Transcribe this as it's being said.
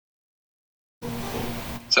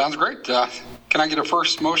Sounds great. Can I get a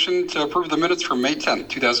first motion to approve the minutes from May 10th,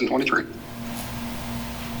 2023?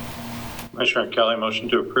 Commissioner Kelly, motion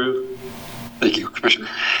to approve. Thank you, Commissioner.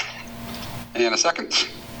 And a second.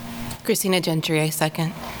 Christina Gentry, I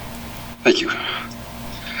second. Thank you.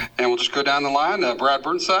 And we'll just go down the line. Brad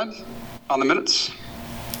Burnside on the minutes.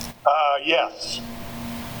 Yes.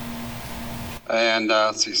 And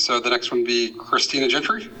let's see. So the next one would be Christina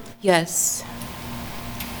Gentry. Yes.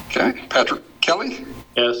 Okay. Patrick Kelly.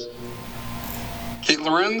 Yes. Kate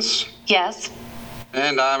Lorenz. Yes.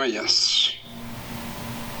 And I'm a yes.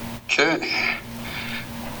 Okay.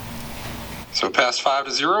 So passed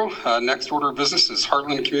 5-0. Next order of business is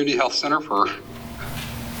Heartland Community Health Center for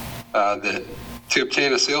to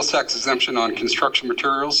obtain a sales tax exemption on construction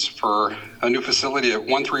materials for a new facility at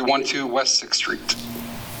 1312 West 6th Street.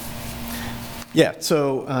 Yeah,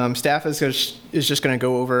 so staff is just going to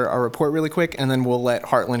go over our report really quick, and then we'll let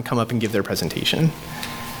Heartland come up and give their presentation.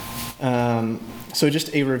 So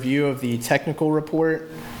just a review of the technical report.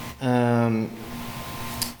 So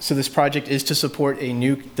this project is to support the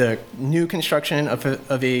new construction of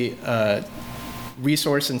a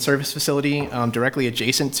resource and service facility directly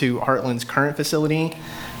adjacent to Heartland's current facility.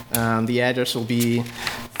 The address will be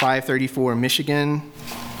 534 Michigan.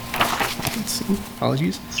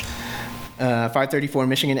 Apologies. 534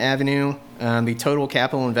 Michigan Avenue. The total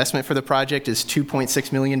capital investment for the project is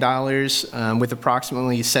 $2.6 million with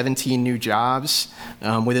approximately 17 new jobs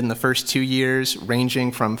within the first 2 years,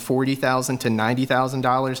 ranging from $40,000 to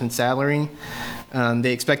 $90,000 in salary.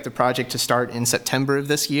 They expect the project to start in September of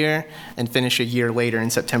this year and finish a year later in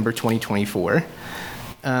September 2024.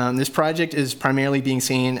 This project is primarily being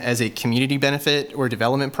seen as a community benefit or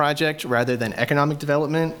development project rather than economic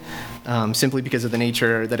development, simply because of the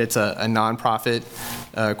nature that it's a nonprofit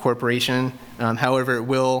corporation. However, it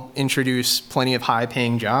will introduce plenty of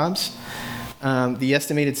high-paying jobs. The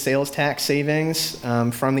estimated sales tax savings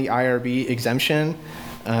from the IRB exemption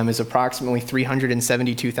is approximately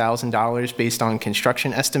 $372,000 based on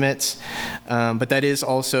construction estimates. But that is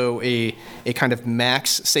also a kind of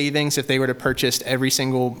max savings if they were to purchase every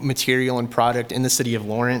single material and product in the city of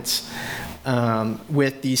Lawrence,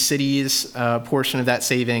 with the city's portion of that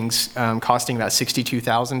savings costing about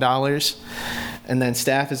 $62,000. And then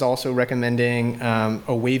staff is also recommending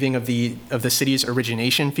a waiving of the city's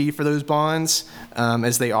origination fee for those bonds,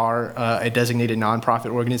 as they are a designated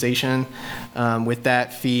nonprofit organization, with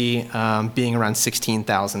that fee being around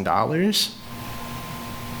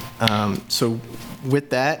 $16,000. So with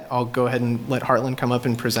that, I'll go ahead and let Heartland come up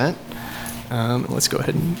and present. Let's go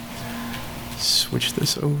ahead and switch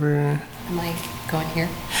this over. Am I going here?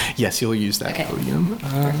 Yes, you'll use that podium.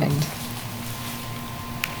 Perfect.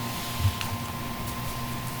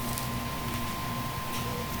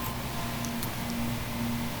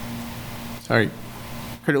 Sorry,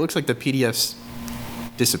 Kurt, it looks like the PDFs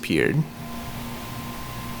disappeared.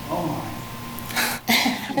 Oh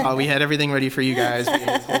my. We had everything ready for you guys. We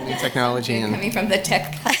had this whole new technology. And Coming from the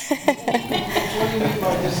tech. What do you mean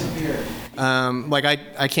by disappeared? like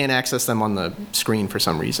I can't access them on the screen for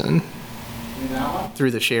some reason. In that one?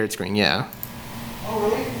 Through the shared screen, yeah. Oh,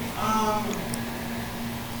 really?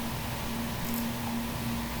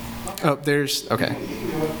 Okay. Oh, there's, okay. You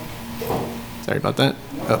can do it. Sorry about that.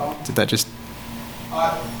 Oh, did that just,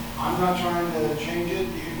 I'm not trying to change it.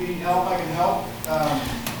 If you need help, I can help.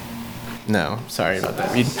 no, sorry about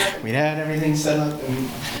that. We'd had everything set up and we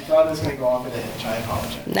thought it was going to go off at a hitch. I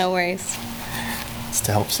apologize. No worries. It's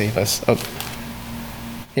to help save us. Oh,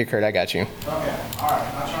 here, Kurt, I got you. Okay, all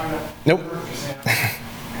right. Not trying to. Nope.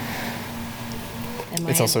 Am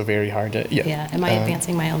It's I- also very hard to, yeah. Yeah. Am I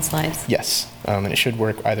advancing my own slides? Yes, and it should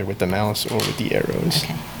work either with the mouse or with the arrows.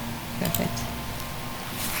 Okay. Perfect.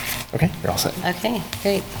 Okay, you're all set. Okay,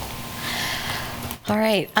 great. All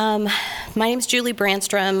right. My name is Julie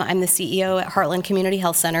Brandstrom. I'm the CEO at Heartland Community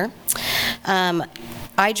Health Center.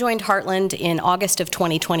 I joined Heartland in August of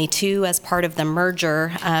 2022 as part of the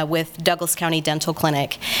merger with Douglas County Dental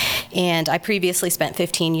Clinic. And I previously spent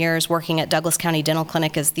 15 years working at Douglas County Dental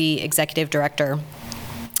Clinic as the executive director.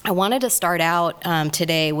 I wanted to start out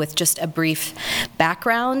today with just a brief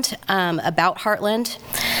background about Heartland.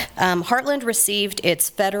 Heartland received its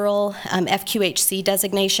federal FQHC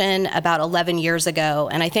designation about 11 years ago,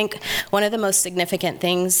 and I think one of the most significant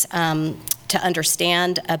things to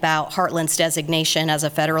understand about Heartland's designation as a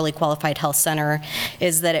federally qualified health center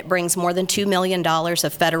is that it brings more than $2 million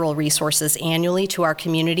of federal resources annually to our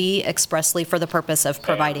community expressly for the purpose of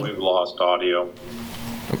providing. We've lost audio.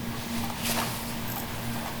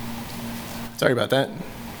 Sorry about that.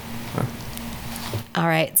 All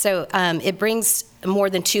right, so it brings more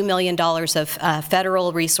than $2 million of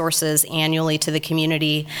federal resources annually to the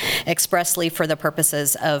community, expressly for the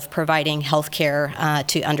purposes of providing health care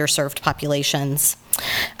to underserved populations.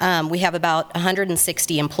 We have about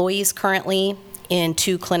 160 employees currently in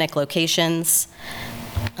 2 clinic locations.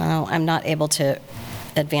 I'm not able to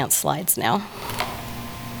advance slides now.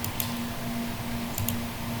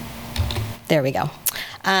 There we go.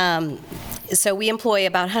 So we employ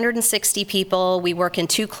about 160 people. We work in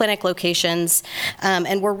 2 clinic locations,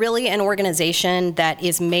 and we're really an organization that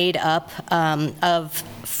is made up of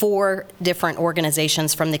 4 different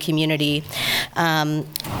organizations from the community.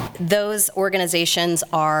 Those organizations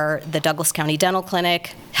are the Douglas County Dental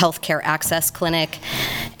Clinic, Healthcare Access Clinic,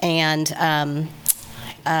 and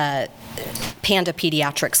Panda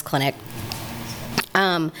Pediatrics Clinic.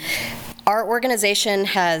 Our organization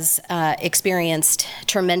has experienced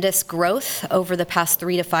tremendous growth over the past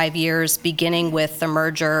 3 to 5 years, beginning with the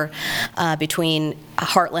merger between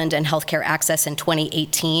Heartland and Healthcare Access in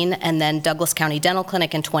 2018, and then Douglas County Dental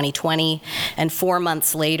Clinic in 2020, and 4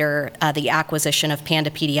 months later, the acquisition of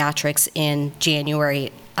Panda Pediatrics in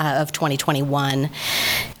January of 2021.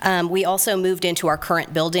 We also moved into our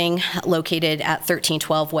current building located at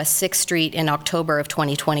 1312 West 6th Street in October of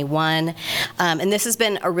 2021. And this has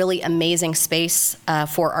been a really amazing space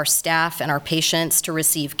for our staff and our patients to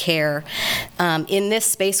receive care. In this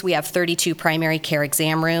space, we have 32 primary care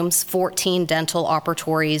exam rooms, 14 dental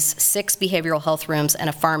operatories, 6 behavioral health rooms, and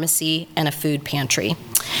a pharmacy and a food pantry.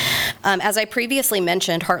 As I previously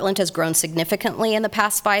mentioned, Heartland has grown significantly in the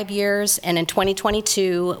past 5 years, and in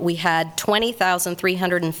 2022, we had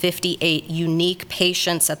 20,358 unique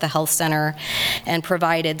patients at the health center and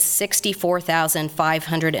provided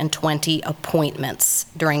 64,520 appointments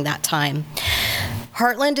during that time.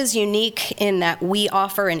 Heartland is unique in that we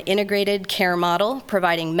offer an integrated care model,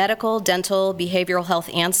 providing medical, dental, behavioral health,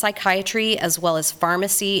 and psychiatry, as well as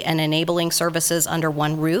pharmacy and enabling services under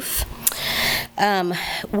one roof.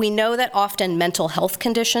 We know that often mental health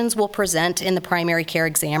conditions will present in the primary care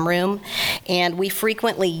exam room, and we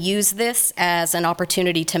frequently use this as an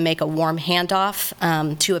opportunity to make a warm handoff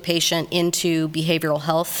to a patient into behavioral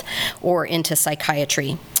health or into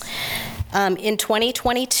psychiatry. In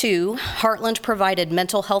 2022, Heartland provided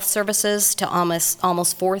mental health services to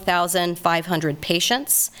almost 4,500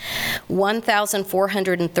 patients.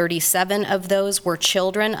 1,437 of those were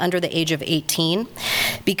children under the age of 18.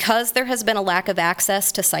 Because there has been a lack of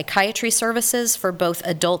access to psychiatry services for both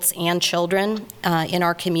adults and children in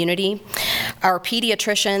our community, our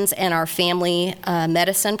pediatricians and our family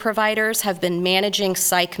medicine providers have been managing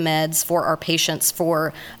psych meds for our patients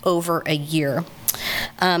for over a year.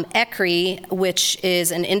 ECRI, which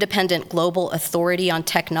is an independent global authority on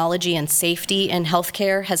technology and safety in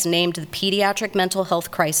healthcare, has named the pediatric mental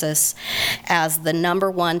health crisis as the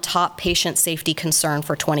 #1 top patient safety concern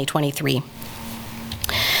for 2023.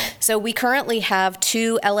 So we currently have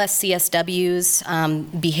 2 LSCSWs,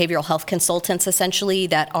 behavioral health consultants essentially,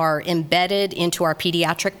 that are embedded into our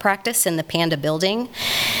pediatric practice in the Panda building.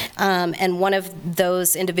 And one of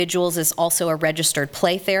those individuals is also a registered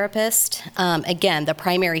play therapist. Again, the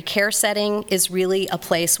primary care setting is really a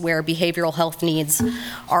place where behavioral health needs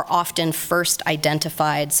are often first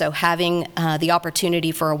identified. So having the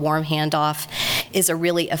opportunity for a warm handoff is a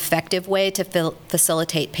really effective way to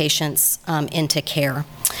facilitate patients into care.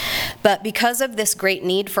 But because of this great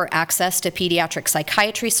need for access to pediatric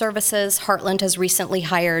psychiatry services, Heartland has recently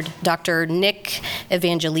hired Dr. Nick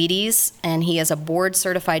Evangelides, and he is a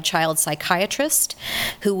board-certified child psychiatrist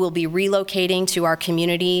who will be relocating to our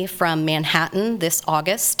community from Manhattan this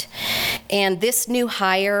August. And this new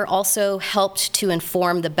hire also helped to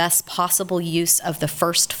inform the best possible use of the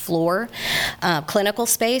first floor clinical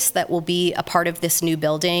space that will be a part of this new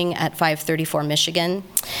building at 534 Michigan.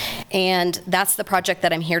 And that's the project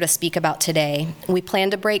that I'm here to speak about today. We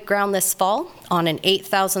plan to break ground this fall on an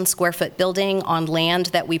 8,000 square foot building on land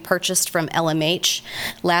that we purchased from LMH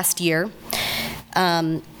last year.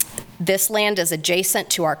 This land is adjacent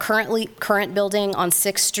to our current building on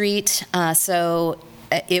 6th Street, so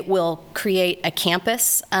it will create a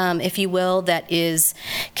campus, if you will, that is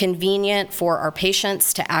convenient for our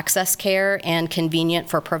patients to access care and convenient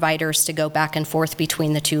for providers to go back and forth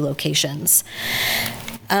between the 2 locations.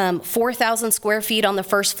 4,000 square feet on the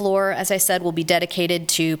first floor, as I said, will be dedicated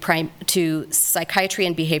to psychiatry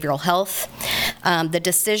and behavioral health. The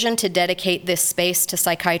decision to dedicate this space to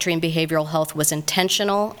psychiatry and behavioral health was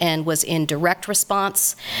intentional and was in direct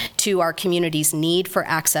response to our community's need for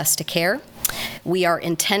access to care. We are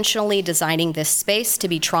intentionally designing this space to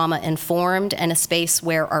be trauma-informed and a space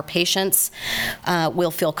where our patients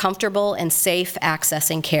will feel comfortable and safe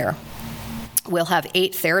accessing care. We'll have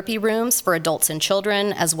 8 therapy rooms for adults and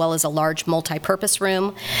children, as well as a large multi-purpose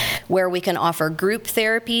room where we can offer group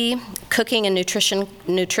therapy, cooking and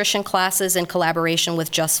nutrition classes in collaboration with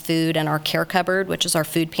Just Food and our Care Cupboard, which is our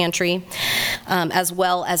food pantry, as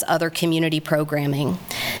well as other community programming.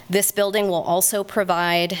 This building will also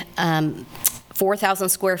provide 4,000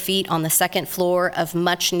 square feet on the second floor of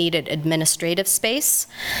much-needed administrative space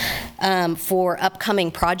for upcoming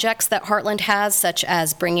projects that Heartland has, such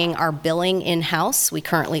as bringing our billing in-house. We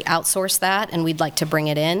currently outsource that, and we'd like to bring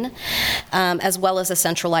it in, as well as a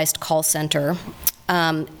centralized call center.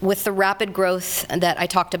 With the rapid growth that I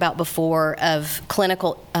talked about before of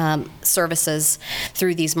clinical services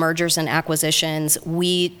through these mergers and acquisitions,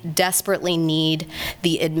 we desperately need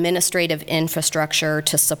the administrative infrastructure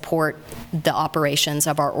to support the operations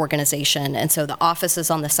of our organization. And so the offices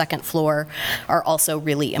on the second floor are also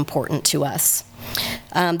really important to us.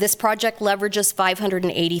 This project leverages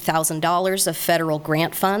 $580,000 of federal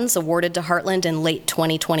grant funds awarded to Heartland in late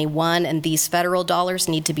 2021, and these federal dollars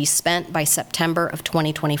need to be spent by September of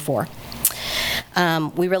 2024.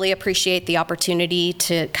 We really appreciate the opportunity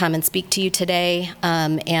to come and speak to you today,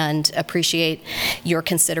 and appreciate your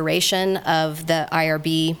consideration of the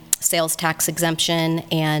IRB sales tax exemption,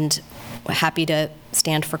 and happy to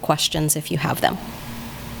stand for questions if you have them.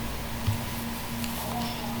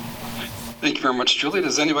 Thank you very much, Julie.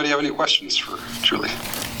 Does anybody have any questions for Julie?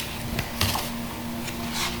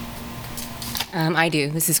 I do.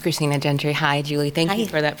 This is Christina Gentry. Hi, Julie. Thank you Hi.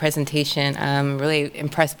 for that presentation. I'm really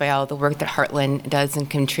impressed by all the work that Heartland does and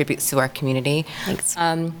contributes to our community. Thanks.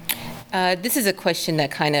 This is a question that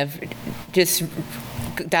kind of just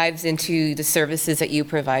dives into the services that you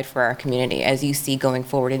provide for our community as you see going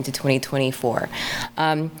forward into 2024.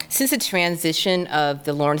 Since the transition of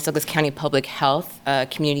the Lawrence Douglas County Public Health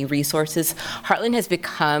Community Resources, Heartland has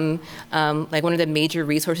become like one of the major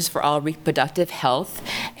resources for all reproductive health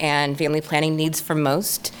and family planning needs for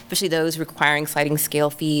most, especially those requiring sliding scale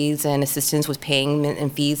fees and assistance with paying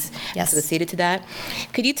and fees Yes. associated to that.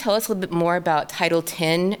 Could you tell us a little bit more about Title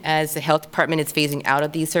X as the health department is phasing out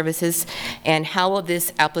of these services, and how will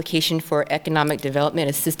this application for economic development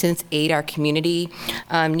assistance aid our community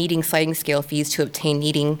needing sliding scale fees to obtain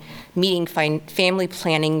meeting family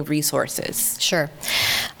planning resources? Sure.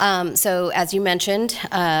 So as you mentioned,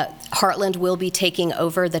 Heartland will be taking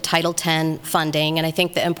over the Title X funding, and I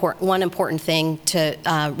think the one important thing to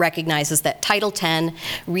recognize is that Title X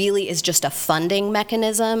really is just a funding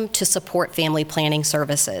mechanism to support family planning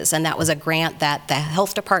services, and that was a grant that the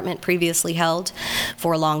health department previously held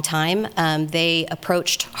for a long time. They approached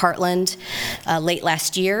Heartland late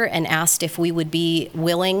last year and asked if we would be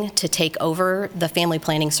willing to take over the family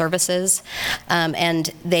planning services,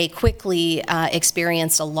 and they quickly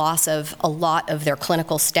experienced a loss of a lot of their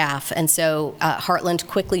clinical staff, and so Heartland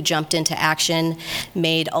quickly jumped into action,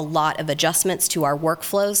 made a lot of adjustments to our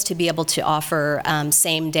workflows to be able to offer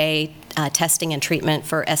same-day testing and treatment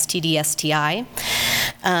for STD, STI.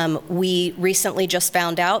 We recently just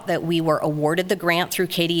found out that we were awarded the grant through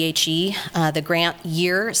KDHE. The grant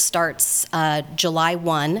year starts July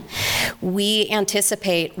 1. We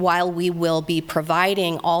anticipate, while we will be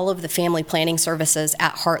providing all of the family planning services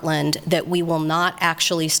at Heartland, that we will not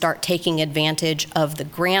actually start taking advantage of the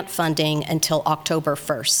grant funding until October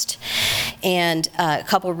 1st. And a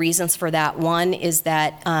couple reasons for that. One is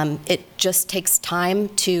that it just takes time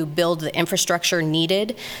to build the infrastructure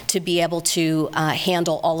needed to be able to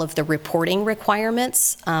handle all of the reporting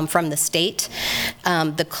requirements from the state.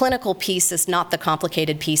 The clinical piece is not the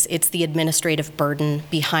complicated piece, it's the administrative burden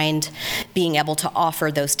behind being able to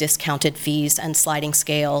offer those discounted fees and sliding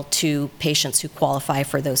scale to patients who qualify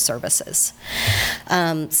for those services.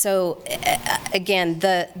 So again,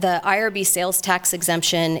 the IRB sales tax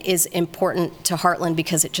exemption is important to Heartland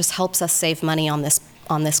because it just helps us save money on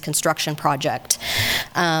this construction project.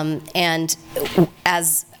 And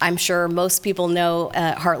as I'm sure most people know,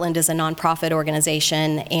 Heartland is a nonprofit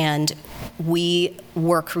organization, and we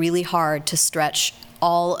work really hard to stretch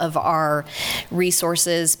all of our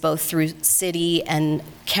resources, both through city and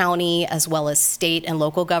county, as well as state and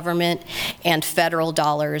local government and federal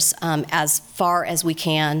dollars, as far as we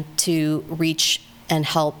can to reach and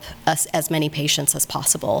help us as many patients as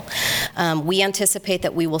possible. We anticipate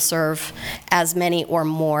that we will serve as many or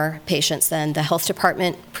more patients than the health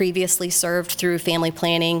department previously served through family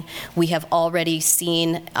planning. We have already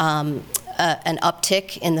seen an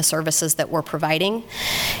uptick in the services that we're providing.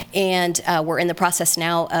 And we're in the process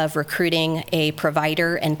now of recruiting a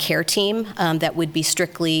provider and care team that would be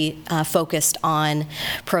strictly focused on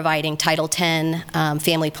providing Title X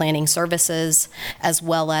family planning services, as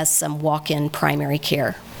well as some walk-in primary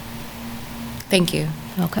care. Thank you.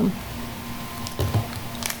 Welcome.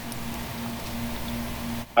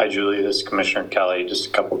 Hi, Julie. This is Commissioner Kelly. Just a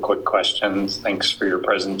couple quick questions. Thanks for your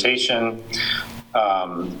presentation.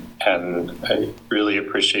 And I really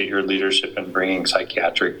appreciate your leadership in bringing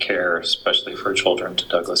psychiatric care, especially for children, to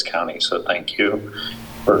Douglas County. So thank you.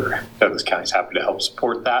 Douglas County is happy to help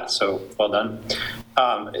support that. So well done.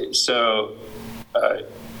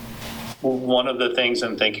 One of the things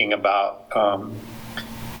I'm thinking about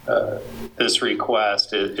this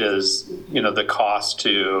request is the cost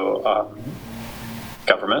to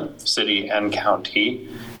government, city and county.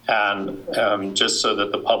 And just so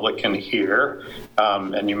that the public can hear,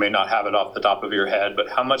 and you may not have it off the top of your head, but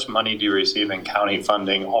how much money do you receive in county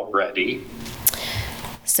funding already?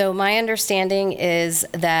 So my understanding is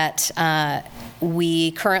that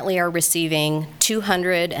we currently are receiving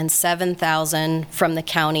 $207,000 from the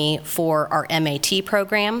county for our MAT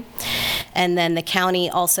program. And then the county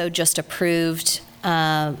also just approved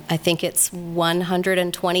I think it's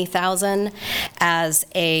 $120,000 as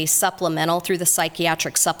a supplemental through the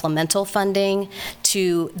psychiatric supplemental funding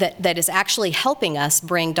that is actually helping us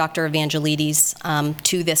bring Dr. Evangelides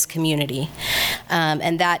to this community.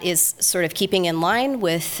 And that is sort of keeping in line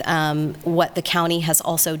with what the county has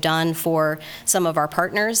also done for some of our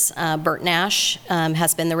partners. Burt Nash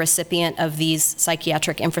has been the recipient of these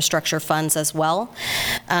psychiatric infrastructure funds as well.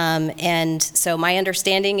 And so my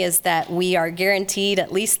understanding is that we are guaranteed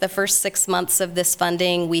at least the first 6 months of this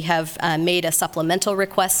funding. We have made a supplemental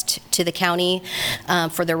request to the county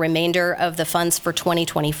for the remainder of the funds for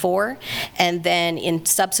 2024. And then in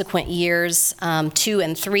subsequent years 2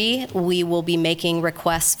 and 3, we will be making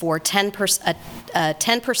requests for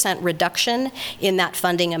 10% reduction in that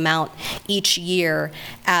funding amount each year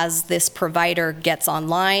as this provider gets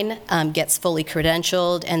online, gets fully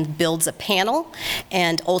credentialed, and builds a panel,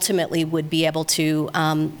 and ultimately would be able to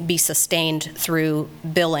be sustained through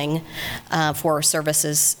billing for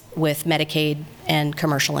services with Medicaid and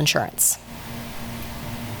commercial insurance.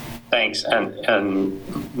 Thanks. And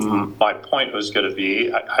my point was going to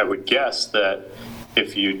be, I would guess that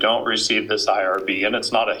if you don't receive this IRB, and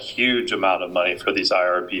it's not a huge amount of money for these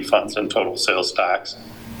IRB funds and total sales tax,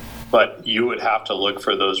 but you would have to look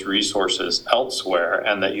for those resources elsewhere,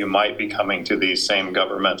 and that you might be coming to these same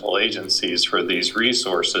governmental agencies for these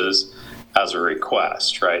resources as a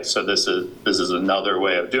request, right? So this is another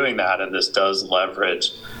way of doing that, and this does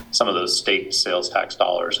leverage some of those state sales tax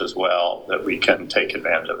dollars as well that we can take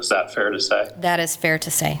advantage of. Is that fair to say? That is fair to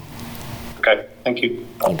say. Okay, thank you.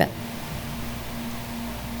 You bet.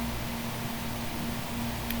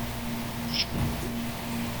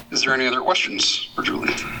 Is there any other questions for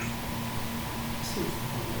Julie?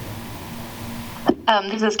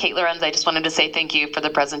 This is Kate Lorenz. I just wanted to say thank you for the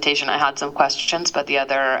presentation. I had some questions, but the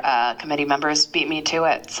other committee members beat me to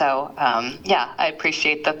it. So yeah, I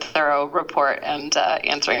appreciate the thorough report and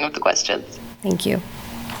answering of the questions. Thank you.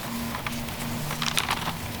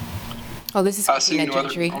 Oh, this is Christina seeing no other-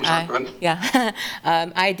 Gentry. I'm sorry, go ahead. Yeah.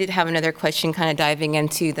 I did have another question kind of diving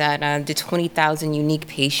into that, the 20,000 unique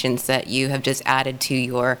patients that you have just added to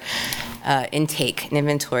your intake and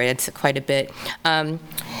inventory. That's quite a bit.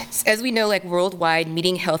 As we know, like worldwide,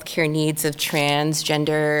 meeting healthcare needs of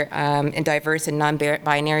transgender and diverse and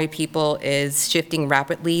non-binary people is shifting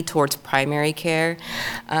rapidly towards primary care.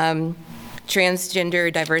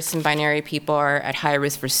 Transgender, diverse, and binary people are at high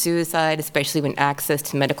risk for suicide, especially when access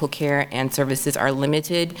to medical care and services are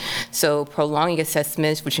limited. So prolonging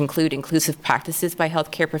assessments, which include inclusive practices by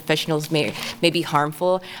healthcare professionals, may be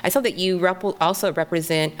harmful. I saw that you also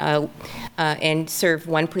represent and serve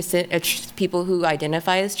 1% of people who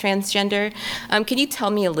identify as transgender. Can you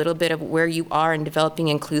tell me a little bit of where you are in developing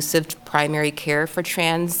inclusive primary care for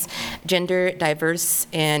transgender, diverse,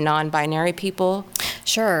 and non-binary people?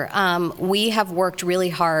 Sure. We have worked really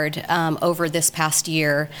hard over this past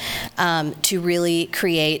year to really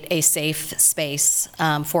create a safe space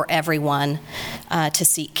for everyone to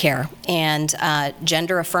seek care. And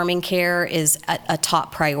gender-affirming care is a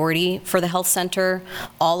top priority for the health center.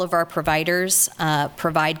 All of our providers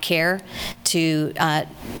provide care to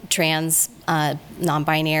trans,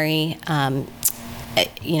 non-binary,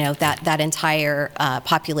 that entire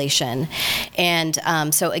population. And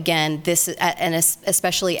so again, this, and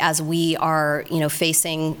especially as we are,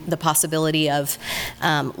 facing the possibility of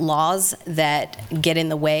laws that get in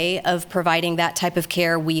the way of providing that type of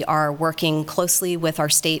care, we are working closely with our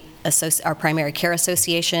our primary care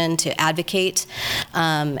association to advocate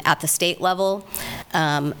at the state level.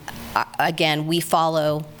 Again, we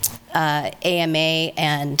follow AMA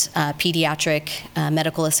and Pediatric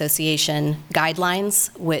Medical Association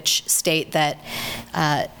guidelines, which state that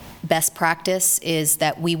best practice is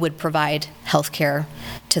that we would provide health care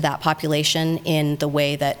to that population in the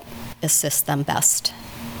way that assists them best.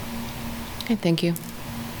 Okay, thank you.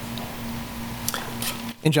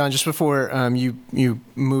 And John, just before you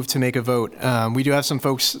move to make a vote, we do have some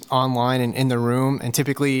folks online and in the room, and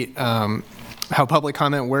typically how public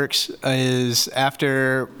comment works is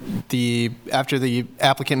after the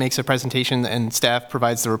applicant makes a presentation and staff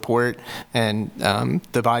provides the report and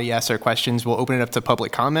the body asks their questions, we'll open it up to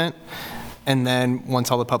public comment, and then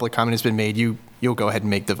once all the public comment has been made, you'll go ahead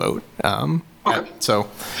and make the vote. Okay.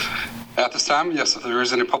 At this time, yes, if there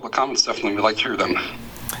is any public comments, definitely we'd like to hear them.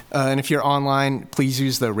 And if you're online, please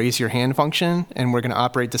use the raise your hand function, and we're going to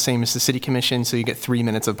operate the same as the City Commission, so you get 3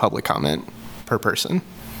 minutes of public comment per person.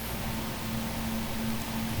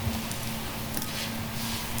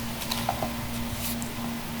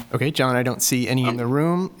 Okay, John, I don't see any in the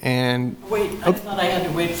room, and Wait, I thought I had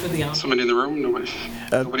to wait for the Somebody in the room?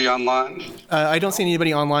 Nobody online? I don't see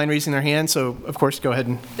anybody online raising their hand, so of course, go ahead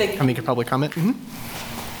and make your public comment. Mm-hmm.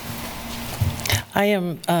 I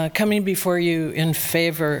am coming before you in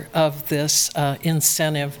favor of this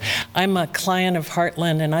incentive. I'm a client of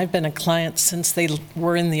Heartland, and I've been a client since they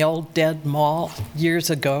were in the old dead mall years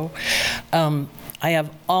ago. I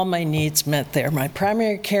have all my needs met there. My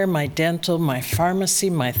primary care, my dental, my pharmacy,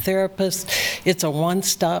 my therapist. It's a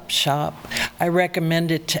one-stop shop. I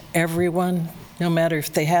recommend it to everyone, no matter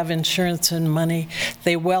if they have insurance and money.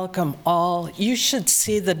 They welcome all. You should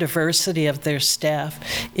see the diversity of their staff.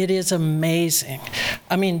 It is amazing.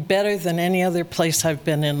 I mean, better than any other place I've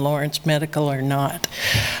been in, Lawrence, medical or not.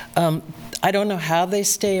 I don't know how they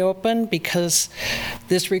stay open because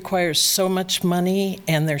this requires so much money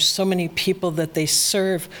and there's so many people that they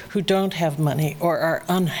serve who don't have money or are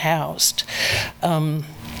unhoused.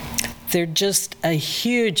 They're just a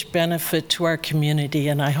huge benefit to our community,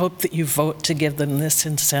 and I hope that you vote to give them this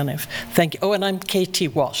incentive. Thank you. Oh, and I'm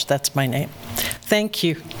KT Walsh. That's my name. Thank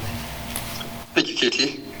you. Thank you,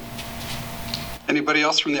 KT. Anybody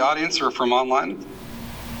else from the audience or from online?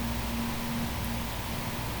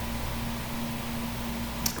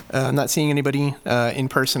 I'm not seeing anybody in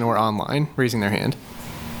person or online raising their hand.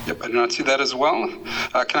 Yep, I do not see that as well.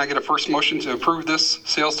 Can I get a first motion to approve this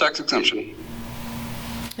sales tax exemption?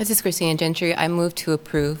 This is Christina Gentry. I move to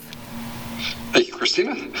approve. Thank you,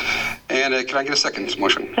 Christina. And can I get a second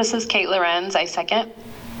motion? This is Kate Lorenz. I second.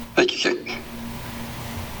 Thank you, Kate.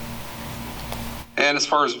 And as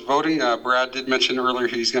far as voting, Brad did mention earlier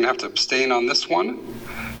he's going to have to abstain on this one.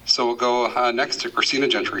 So we'll go next to Christina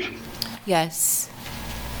Gentry. Yes.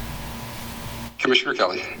 Commissioner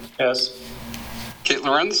Kelly. Yes. Kate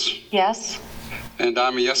Lorenz. Yes. And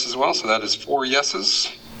I'm a yes as well. So that is 4 yeses,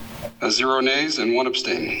 0 nays, and 1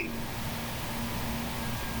 abstain.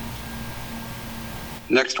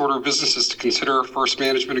 Next order of business is to consider First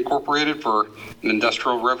Management Incorporated for an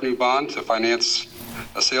industrial revenue bond to finance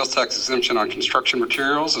a sales tax exemption on construction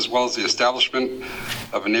materials, as well as the establishment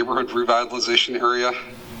of a neighborhood revitalization area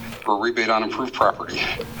for a rebate on improved property.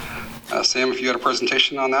 Sam, if you had a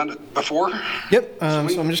presentation on that before? Yep.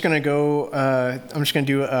 So I'm just going to go. I'm just going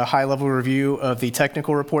to do a high-level review of the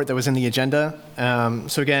technical report that was in the agenda.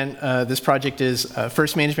 So again, this project is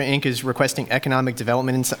First Management Inc. is requesting economic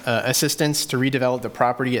development assistance to redevelop the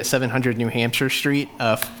property at 700 New Hampshire Street,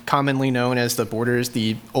 commonly known as the Borders,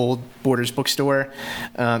 the old Borders bookstore,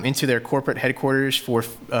 into their corporate headquarters for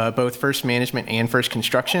both First Management and First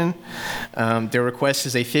Construction. Their request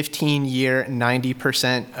is a 15-year,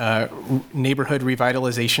 90% neighborhood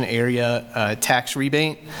revitalization area tax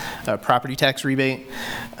rebate, property tax rebate,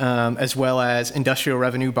 as well as industrial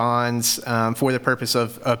revenue bonds for the purpose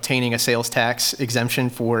of obtaining a sales tax exemption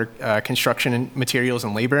for construction and materials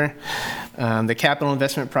and labor. The capital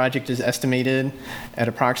investment project is estimated at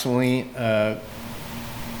approximately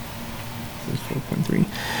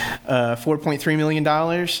 $4.3 million,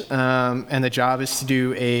 and the job is to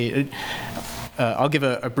do I'll give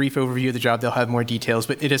a brief overview of the job. They'll have more details,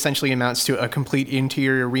 but it essentially amounts to a complete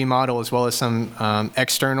interior remodel as well as some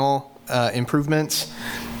external improvements.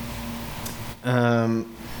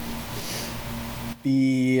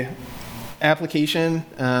 The application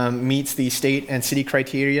meets the state and city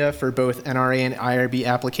criteria for both NRA and IRB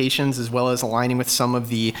applications, as well as aligning with some of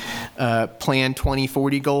the Plan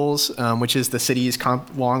 2040 goals, which is the city's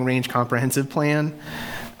long-range comprehensive plan.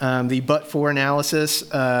 The but-for analysis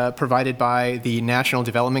provided by the National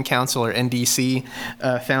Development Council, or NDC,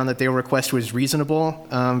 found that their request was reasonable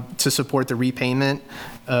to support the repayment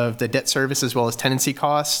of the debt service as well as tenancy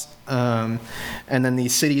costs. And then the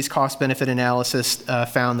city's cost-benefit analysis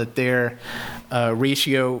found that their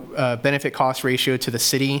benefit-cost ratio to the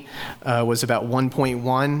city was about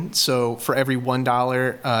 1.1. So for every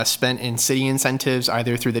 $1 spent in city incentives,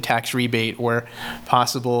 either through the tax rebate or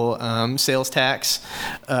possible sales tax,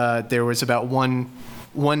 there was about 1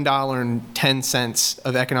 $1.10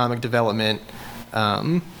 of economic development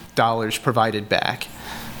dollars provided back.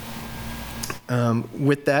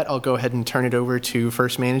 With that, I'll go ahead and turn it over to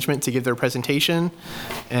First Management to give their presentation,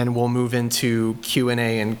 and we'll move into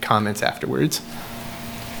Q&A and comments afterwards.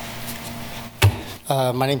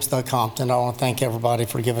 My name's Doug Compton. I want to thank everybody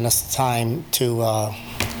for giving us the time to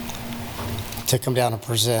come down and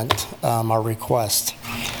present our request.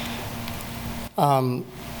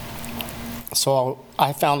 So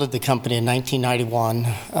I founded the company in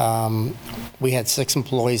 1991. We had 6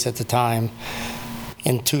 employees at the time.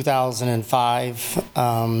 In 2005,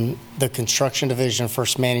 the construction division of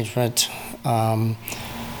First Management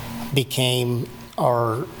became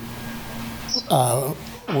our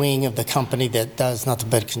wing of the company that does nothing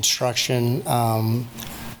but construction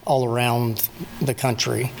all around the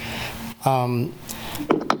country.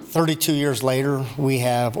 32 years later, we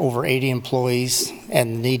have over 80 employees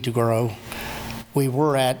and need to grow. We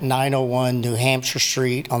were at 901 New Hampshire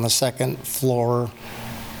Street on the 2nd floor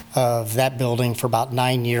of that building for about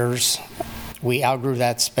 9 years. We outgrew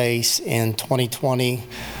that space in 2020.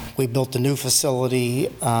 We built a new facility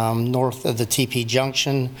north of the TP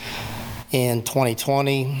Junction in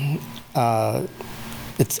 2020.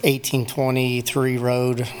 It's 1823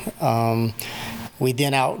 Road. We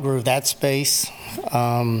then outgrew that space.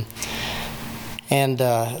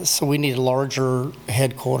 So we need a larger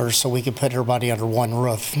headquarters so we can put everybody under one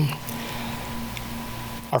roof.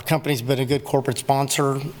 Our company's been a good corporate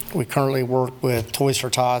sponsor. We currently work with Toys for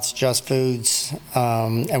Tots, Just Foods,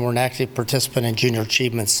 and we're an active participant in Junior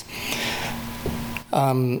Achievements.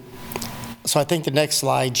 So I think the next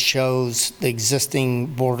slide shows the existing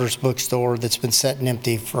Borders bookstore that's been set and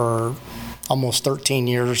empty for almost 13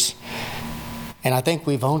 years. And I think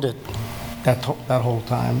we've owned it that whole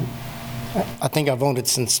time. I think I've owned it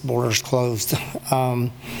since Borders closed.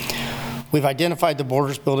 We've identified the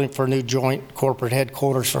Borders building for a new joint corporate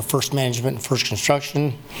headquarters for First Management and First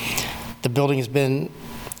Construction. The building has been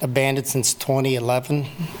abandoned since 2011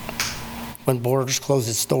 when Borders closed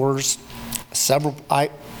its doors.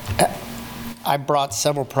 I brought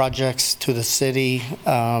several projects to the city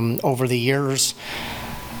over the years,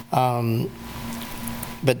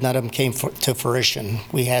 but none of them came to fruition.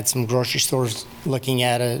 We had some grocery stores looking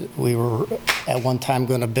at it. We were at one time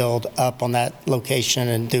going to build up on that location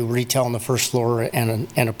and do retail on the first floor and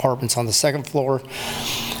apartments on the second floor.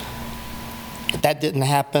 That didn't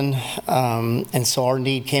happen, and so our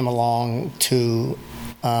need came along to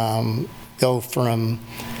go from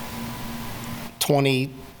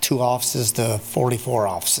 22 offices to 44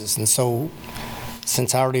 offices. And so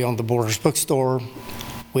since I already owned the Borders bookstore,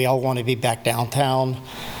 we all want to be back downtown.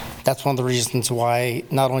 That's one of the reasons why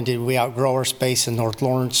not only did we outgrow our space in North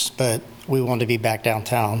Lawrence, but we wanted to be back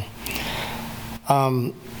downtown.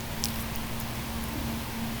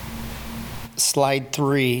 Slide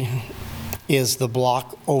 3 is the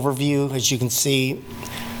block overview. As you can see,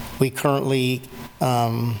 we currently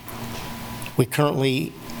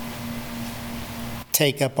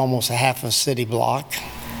take up almost a half a city block.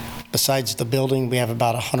 Besides the building, we have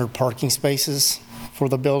about 100 parking spaces for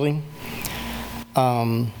the building.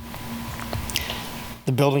 The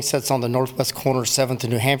building sits on the northwest corner of 7th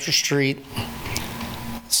and New Hampshire Street.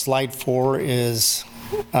 Slide 4 is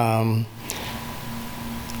the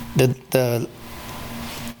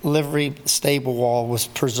livery stable wall was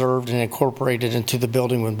preserved and incorporated into the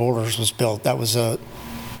building when Borders was built. That was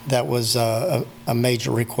a major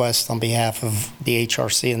request on behalf of the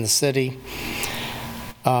HRC in the city.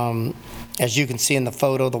 As you can see in the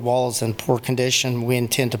photo, the wall is in poor condition. We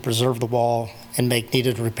intend to preserve the wall and make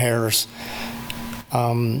needed repairs.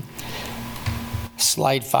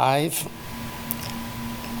 Slide 5.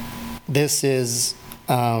 This is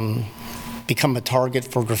become a target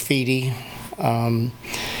for graffiti and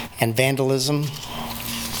vandalism.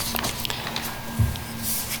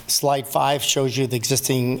 Slide 5 shows you the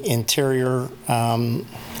existing interior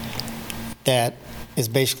that is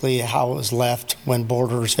basically how it was left when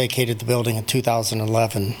Borders vacated the building in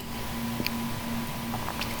 2011.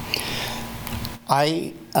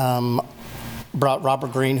 I brought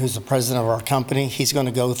Robert Green, who's the president of our company. He's going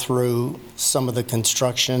to go through some of the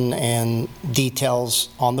construction and details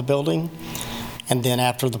on the building. And then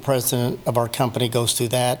after the president of our company goes through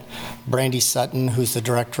that, Brandy Sutton, who's the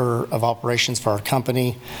director of operations for our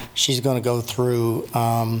company, she's going to go through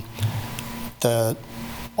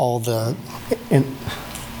all the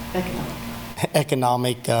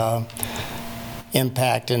economic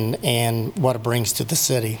impact and what it brings to the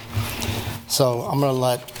city. So I'm going to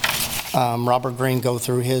let Robert Green go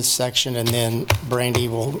through his section, and then Brandy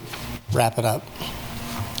will wrap it up.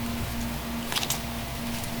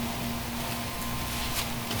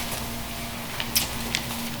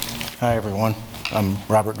 Hi, everyone. I'm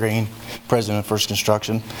Robert Green, President of First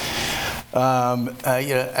Construction.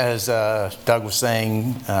 As Doug was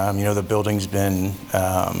saying, the building's been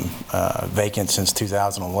vacant since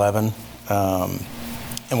 2011, and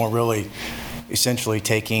we're really essentially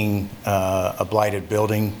taking a blighted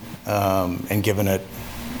building and giving it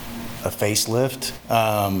a facelift.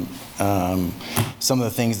 Some of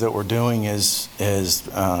the things that we're doing is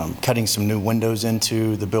cutting some new windows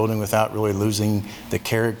into the building without really losing the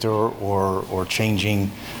character or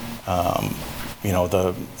changing, the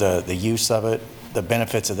use of it. The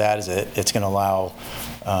benefits of that is that it's going to allow,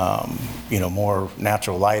 more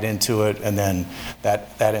natural light into it, and then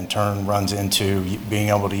that in turn runs into being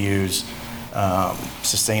able to use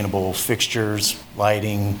sustainable fixtures,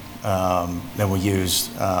 lighting. Then we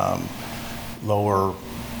use lower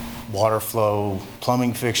water flow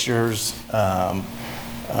plumbing fixtures. As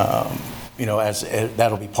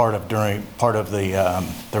that'll be part of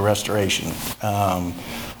the restoration.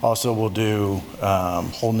 Also, we'll do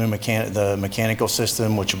whole new the mechanical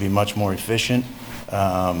system, which will be much more efficient.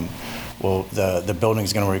 The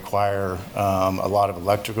building's going to require a lot of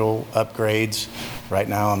electrical upgrades. Right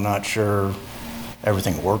now, I'm not sure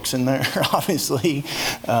everything works in there, obviously.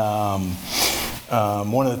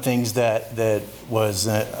 One of the things that was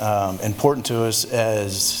important to us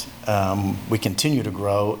as we continue to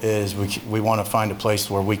grow is we want to find a place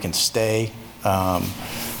where we can stay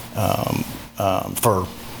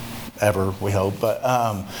forever, we hope.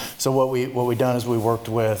 But so what we done is we worked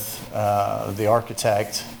with the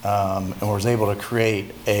architect and was able to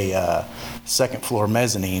create a second floor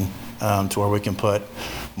mezzanine to where we can put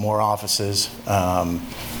more offices.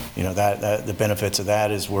 The benefits of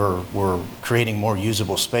that is we're creating more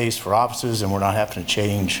usable space for offices, and we're not having to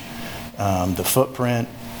change the footprint,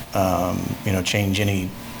 change any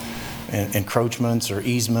encroachments or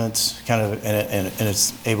easements, and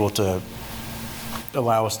it's able to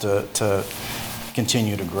allow us to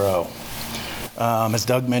continue to grow. As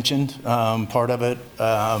Doug mentioned, part of it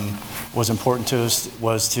was important to us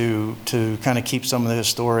was to kind of keep some of the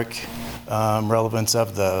historic relevance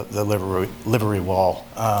of the livery wall.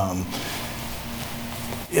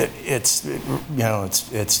 It's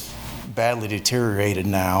badly deteriorated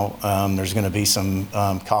now. There's going to be some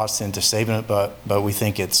costs into saving it, but we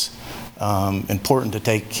think it's important to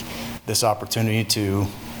take this opportunity to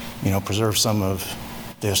preserve some of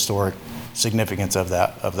the historic significance of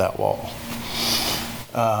that wall.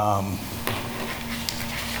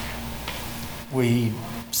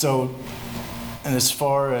 And as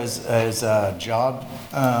far as job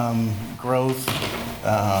growth,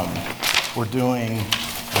 we're doing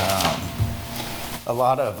a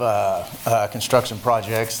lot of construction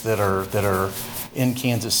projects that are in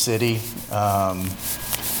Kansas City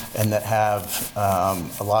and that have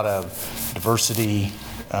a lot of diversity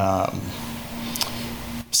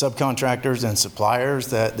subcontractors and suppliers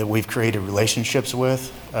that we've created relationships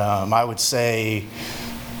with. I would say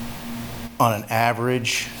on an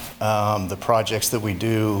average, the projects that we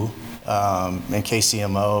do in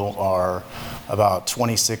KCMO are about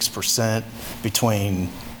 26% between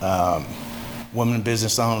women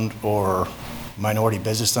business-owned or minority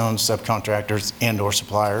business-owned subcontractors and or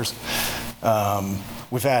suppliers.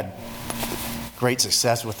 We've had great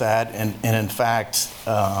success with that, and in fact,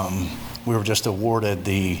 we were just awarded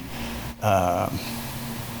the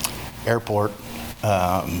airport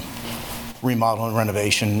remodel and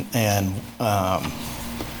renovation, and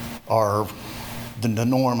the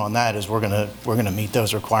norm on that is we're gonna meet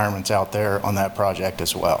those requirements out there on that project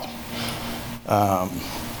as well.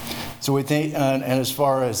 So we think, and as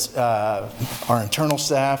far as our internal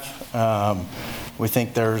staff, we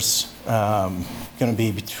think there's going to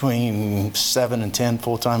be between 7 and 10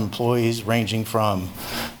 full-time employees, ranging from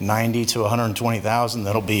 90 to 120,000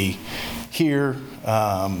 that'll be here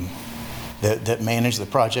that manage the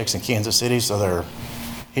projects in Kansas City. So they're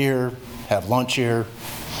here, have lunch here,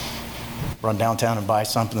 run downtown and buy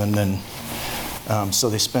something, and then so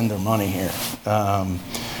they spend their money here.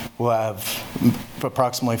 We'll have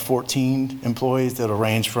approximately 14 employees that'll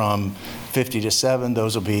range from 50 to 7.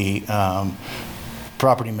 Those will be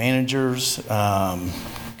property managers,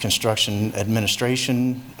 construction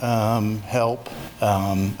administration help.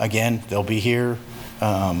 Again, they'll be here.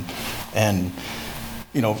 And,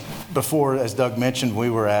 before, as Doug mentioned, we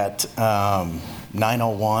were at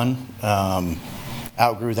 901,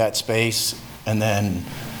 outgrew that space, and then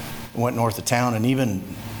went north of town. And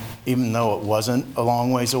even though it wasn't a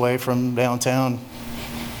long ways away from downtown,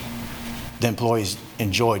 the employees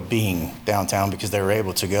enjoyed being downtown because they were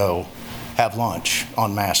able to go have lunch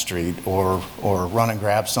on Mass Street or run and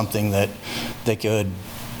grab something that they could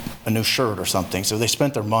a new shirt or something. So they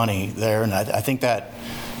spent their money there, and I think that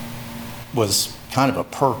was kind of a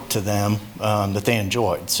perk to them that they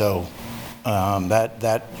enjoyed. So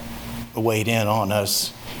that weighed in on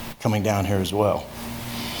us coming down here as well.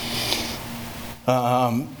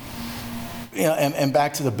 And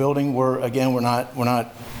back to the building, we're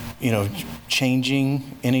not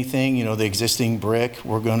changing anything. The existing brick,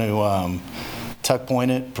 we're going to tuck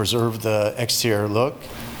point it, preserve the exterior look.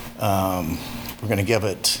 We're going to give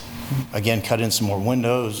it, again, cut in some more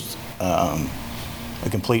windows, a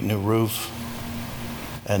complete new roof,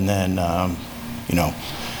 and then I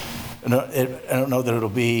don't know that it'll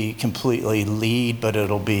be completely LEED, but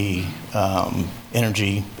it'll be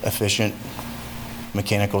energy efficient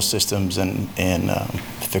mechanical systems and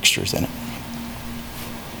fixtures in it.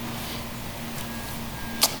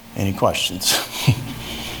 Any questions?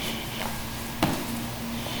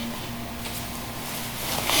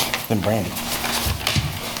 Then Brandy.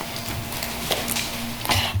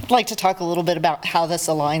 I'd like to talk a little bit about how this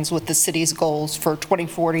aligns with the city's goals for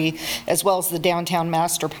 2040, as well as the downtown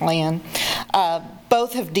master plan.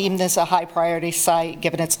 Both have deemed this a high priority site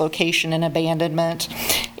given its location and abandonment.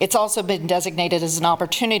 It's also been designated as an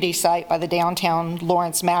opportunity site by the Downtown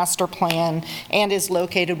Lawrence Master Plan and is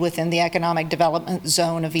located within the economic development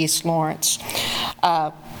zone of East Lawrence.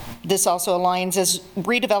 This also aligns as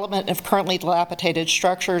redevelopment of currently dilapidated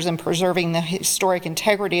structures and preserving the historic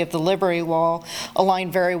integrity of the Liberty Wall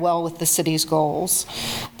align very well with the city's goals.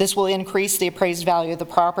 This will increase the appraised value of the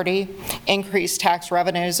property, increase tax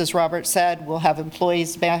revenues, as Robert said, we'll have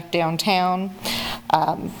employees back downtown.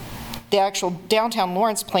 The actual Downtown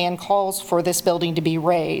Lawrence plan calls for this building to be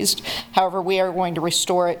raised. However, we are going to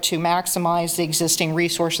restore it to maximize the existing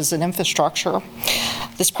resources and infrastructure.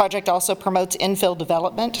 This project also promotes infill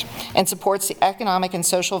development and supports the economic and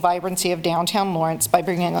social vibrancy of downtown Lawrence by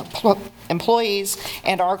bringing employees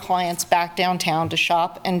and our clients back downtown to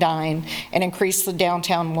shop and dine and increase the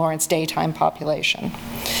downtown Lawrence daytime population.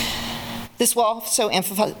 This will also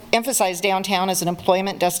emphasize downtown as an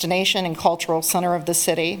employment destination and cultural center of the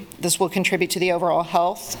city. This will contribute to the overall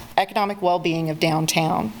health, economic well-being of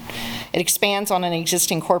downtown. It expands on an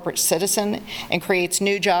existing corporate citizen and creates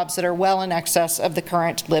new jobs that are well in excess of the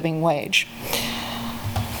current living wage.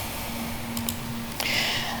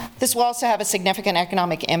 This will also have a significant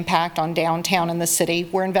economic impact on downtown and the city.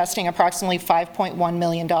 We're investing approximately $5.1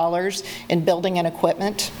 million in building and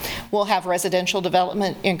equipment. We'll have residential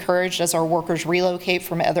development encouraged as our workers relocate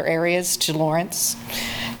from other areas to Lawrence.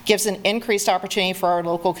 Gives an increased opportunity for our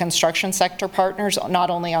local construction sector partners,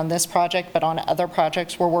 not only on this project, but on other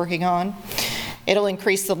projects we're working on. It'll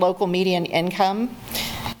increase the local median income.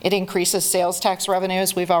 It increases sales tax revenue,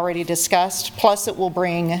 as we've already discussed, plus it will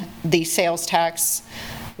bring the sales tax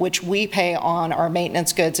which we pay on our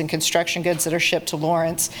maintenance goods and construction goods that are shipped to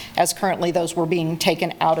Lawrence, as currently those were being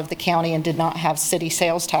taken out of the county and did not have city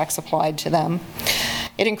sales tax applied to them.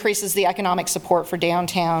 It increases the economic support for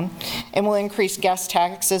downtown and will increase guest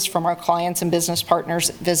taxes from our clients and business partners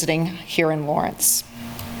visiting here in Lawrence.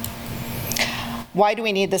 Why do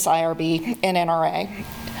we need this IRB and NRA?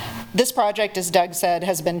 This project, as Doug said,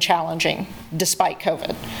 has been challenging despite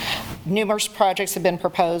COVID. Numerous projects have been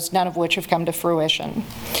proposed, none of which have come to fruition.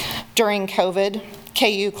 During COVID,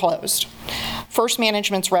 KU closed. First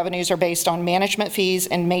Management's revenues are based on management fees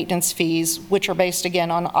and maintenance fees, which are based again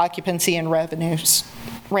on occupancy and rent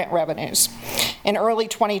revenues. In early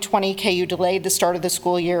 2020, KU delayed the start of the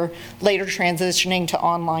school year, later transitioning to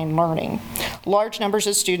online learning. Large numbers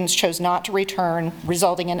of students chose not to return,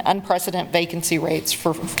 resulting in unprecedented vacancy rates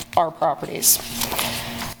for our properties.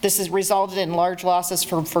 This has resulted in large losses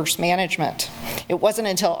for First Management. It wasn't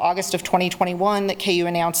until August of 2021 that KU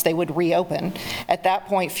announced they would reopen. At that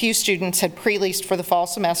point, few students had pre-leased for the fall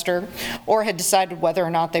semester or had decided whether or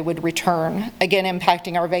not they would return, again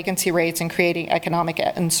impacting our vacancy rates and creating economic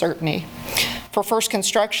uncertainty. For First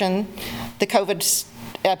Construction, the COVID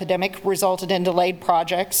epidemic resulted in delayed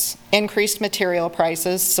projects, increased material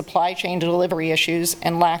prices, supply chain delivery issues,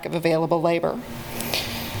 and lack of available labor.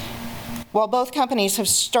 While both companies have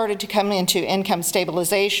started to come into income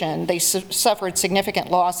stabilization, they suffered significant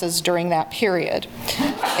losses during that period,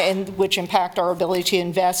 and which impact our ability to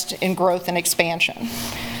invest in growth and expansion.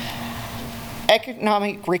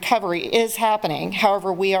 Economic recovery is happening.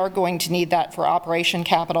 However, we are going to need that for operation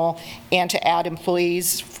capital and to add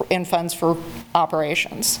employees and funds for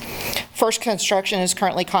operations. First Construction is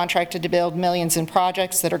currently contracted to build millions in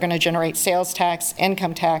projects that are going to generate sales tax,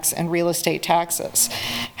 income tax, and real estate taxes.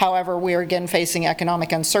 However, we are again facing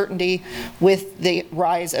economic uncertainty with the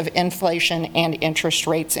rise of inflation and interest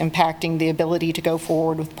rates impacting the ability to go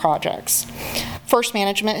forward with projects. First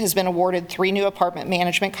Management has been awarded 3 new apartment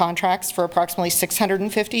management contracts for approximately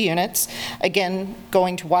 650 units, again,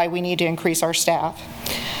 going to why we need to increase our staff.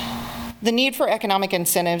 The need for economic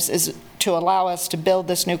incentives is to allow us to build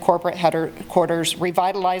this new corporate headquarters,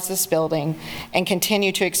 revitalize this building, and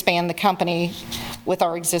continue to expand the company with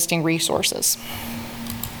our existing resources.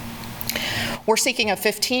 We're seeking a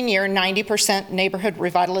 15-year, 90% neighborhood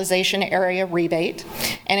revitalization area rebate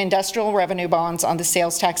and industrial revenue bonds on the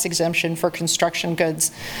sales tax exemption for construction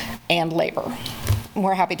goods and labor.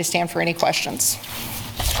 We're happy to stand for any questions.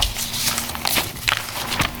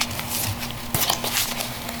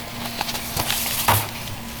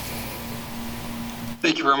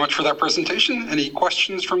 Thank you very much for that presentation. Any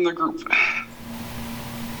questions from the group?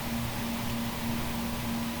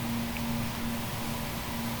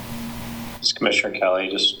 Commissioner Kelly,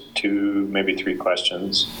 just 2, maybe 3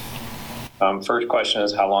 questions. First question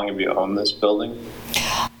is, how long have you owned this building?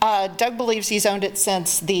 Doug believes he's owned it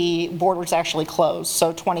since the board was actually closed,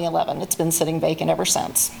 so 2011. It's been sitting vacant ever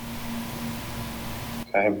since.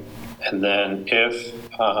 Okay. And then if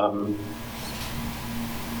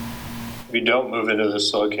you don't move into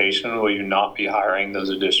this location, will you not be hiring those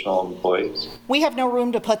additional employees? We have no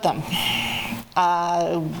room to put them.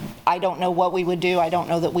 I don't know what we would do. I don't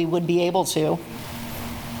know that we would be able to.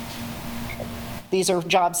 These are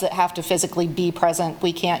jobs that have to physically be present.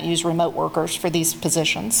 We can't use remote workers for these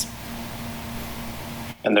positions.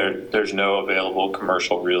 And there's no available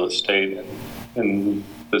commercial real estate in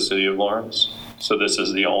the city of Lawrence? So this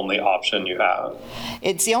is the only option you have?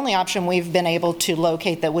 It's the only option we've been able to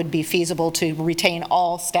locate that would be feasible to retain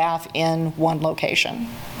all staff in one location.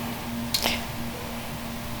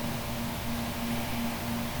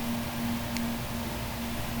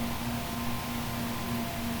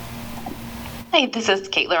 Hi, this is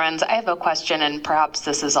Kate Lorenz. I have a question, and perhaps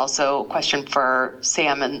this is also a question for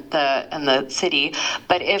Sam and the city.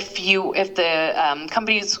 But if the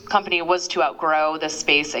company was to outgrow the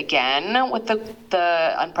space again with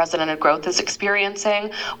the unprecedented growth it's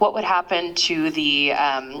experiencing, what would happen to the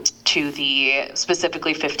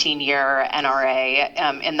specifically 15-year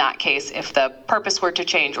NRA in that case if the purpose were to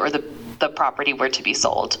change or the property were to be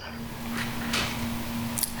sold?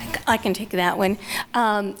 I can take that one.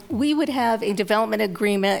 We would have a development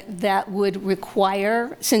agreement that would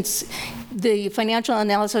require, since the financial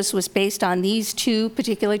analysis was based on these 2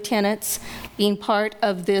 particular tenants being part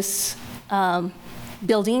of this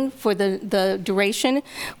building for the duration,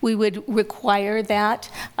 we would require that.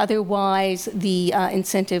 Otherwise, the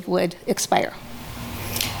incentive would expire.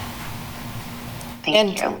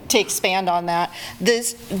 To expand on that,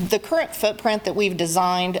 the current footprint that we've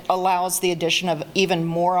designed allows the addition of even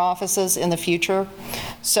more offices in the future.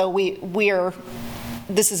 So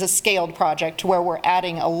this is a scaled project to where we're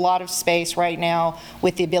adding a lot of space right now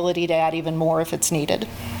with the ability to add even more if it's needed.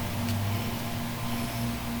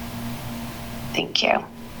 Thank you.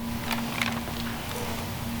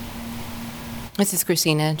 This is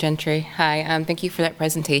Christina Gentry. Hi, thank you for that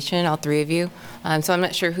presentation, all 3 of you. So I'm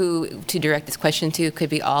not sure who to direct this question to. It could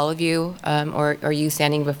be all of you, or you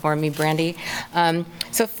standing before me, Brandy.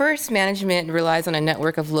 So First Management relies on a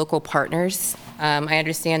network of local partners. I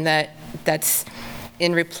understand that that's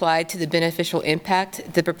in reply to the beneficial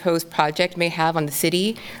impact the proposed project may have on the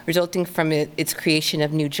city, resulting from its creation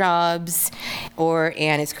of new jobs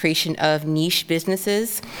and its creation of niche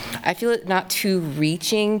businesses. I feel it not too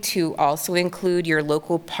reaching to also include your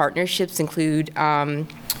local partnerships, include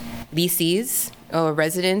VCs or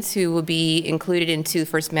residents who will be included into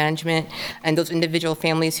First Management, and those individual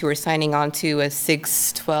families who are signing on to a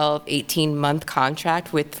 6, 12, 18-month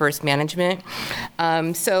contract with First Management.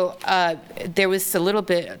 So there was a little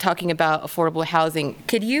bit talking about affordable housing.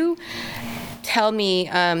 Could you tell me,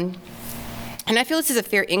 and I feel this is a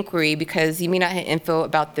fair inquiry because you may not have info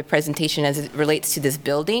about the presentation as it relates to this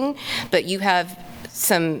building, but you have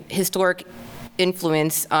some historic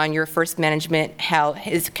influence on your First Management, how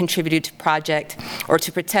it's contributed to project or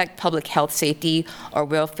to protect public health, safety, or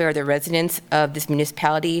welfare of the residents of this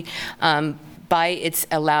municipality by its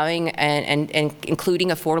allowing and including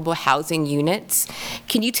affordable housing units.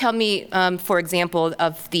 Can you tell me, for example,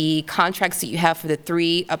 of the contracts that you have for the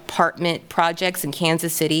 3 apartment projects in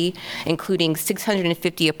Kansas City, including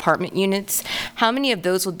 650 apartment units, how many of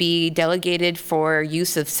those will be delegated for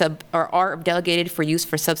use of are delegated for use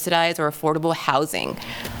for subsidized or affordable housing?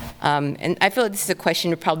 And I feel like this is a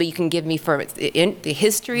question probably you can give me for the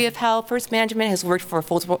history of how First Management has worked for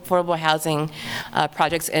affordable housing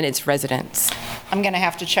projects and its residents. I'm going to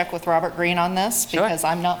have to check with Robert Green on this because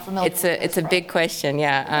I'm not familiar with It's a big question,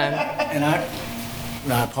 yeah. And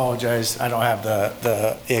I apologize, I don't have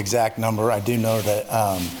the exact number. I do know that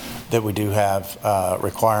that we do have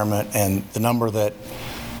requirement, and the number that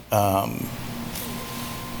I'm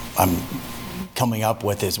coming up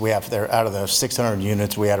with is we have there out of the 600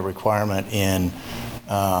 units, we had a requirement in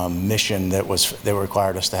Mission that they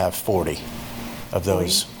required us to have 40 of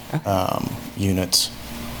those units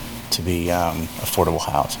to be affordable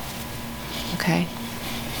housing. Okay.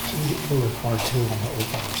 We're required to on the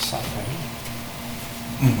overall site, right?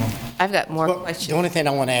 I've got more questions. The only thing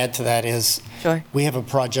I want to add to that is we have a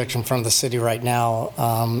project in front of the city right now.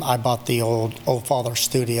 I bought the old Father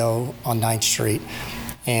Studio on 9th Street,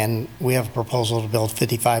 and we have a proposal to build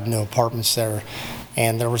 55 new apartments there.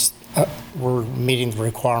 And we're meeting the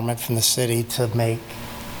requirement from the city to make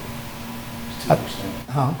 2%.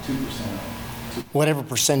 2%. Whatever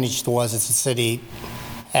percentage it was that the city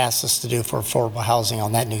asked us to do for affordable housing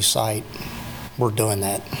on that new site, we're doing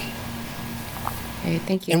that. Okay,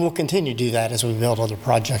 thank you. And we'll continue to do that as we build other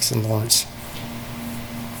projects in Lawrence.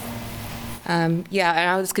 Yeah, and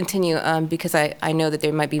I'll just continue because I know that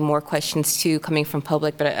there might be more questions too coming from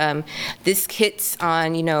public, but this hits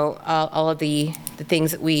on, all of the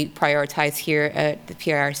things that we prioritize here at the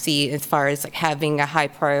PRC as far as like having a high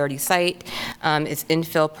priority site. It's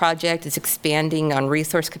infill project, it's expanding on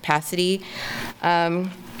resource capacity.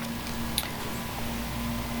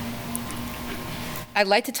 I'd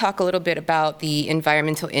like to talk a little bit about the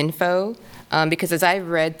environmental info because as I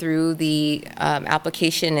read through the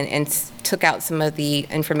application and took out some of the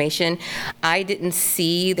information, I didn't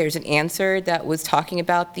see there's an answer that was talking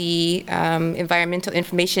about the environmental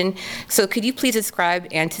information. So could you please describe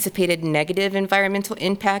anticipated negative environmental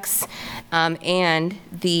impacts and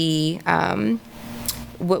the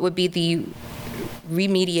what would be the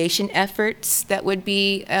remediation efforts that would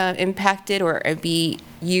be impacted or be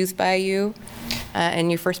used by you in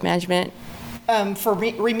your First Management? For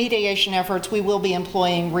remediation efforts, we will be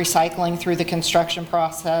employing recycling through the construction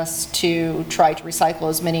process to try to recycle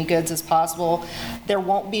as many goods as possible. There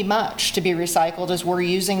won't be much to be recycled as we're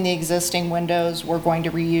using the existing windows. We're going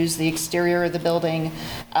to reuse the exterior of the building.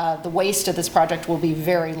 The waste of this project will be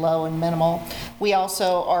very low and minimal. We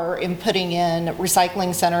also are putting in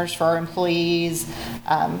recycling centers for our employees.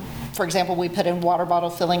 For example, we put in water bottle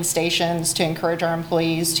filling stations to encourage our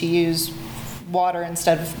employees to use water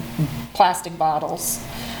instead of plastic bottles.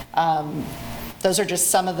 Those are just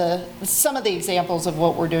some of the examples of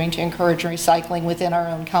what we're doing to encourage recycling within our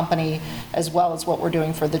own company, as well as what we're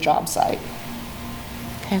doing for the job site.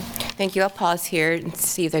 Okay, thank you. I'll pause here and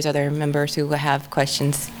see if there's other members who have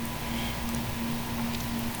questions.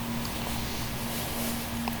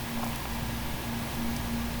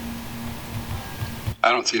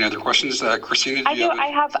 I don't see any other questions. Christina, do you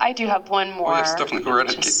have? I do have one more. Oh, yes, definitely. Go right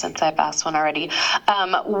ahead. Just since I've asked one already.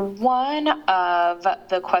 One of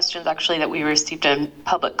the questions actually that we received in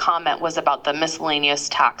public comment was about the miscellaneous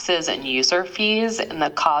taxes and user fees in the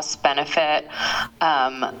cost benefit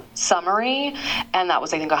summary. And that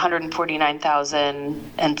was, I think,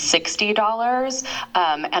 $149,060.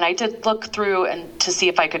 And I did look through and to see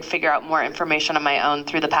if I could figure out more information on my own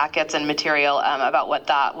through the packets and material about what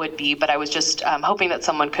that would be. But I was just hoping that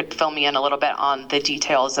someone could fill me in a little bit on the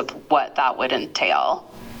details of what that would entail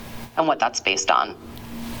and what that's based on.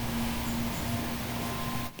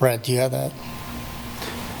 Brett, do you have that?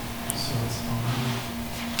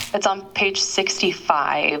 It's on page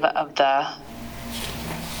 65 of the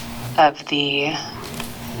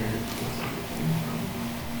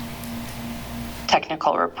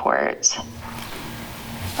technical report.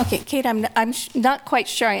 Okay, Kate, I'm not quite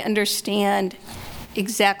sure I understand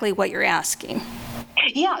exactly what you're asking.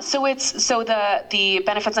 Yeah, so the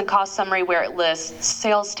benefits and cost summary where it lists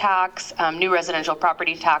sales tax, new residential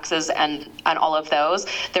property taxes, and all of those.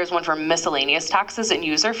 There's one for miscellaneous taxes and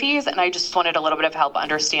user fees, and I just wanted a little bit of help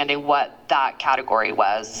understanding what that category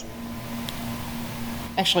was.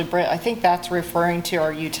 Actually, Britt, I think that's referring to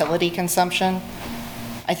our utility consumption.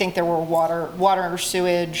 I think there were water,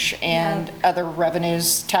 sewage, and other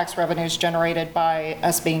revenues, tax revenues generated by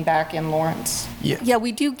us being back in Lawrence. Yeah,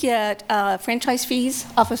 we do get franchise fees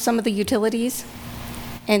off of some of the utilities.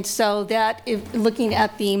 And so that, looking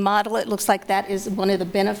at the model, it looks like that is one of the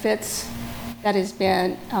benefits that has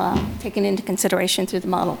been taken into consideration through the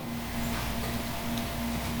model.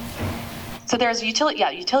 So there's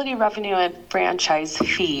utility revenue and franchise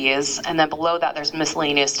fees, and then below that there's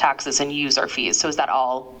miscellaneous taxes and user fees. So is that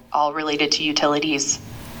all related to utilities?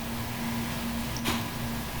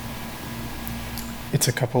 It's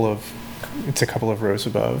a couple of rows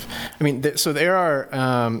above. I mean, so there are,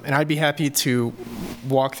 and I'd be happy to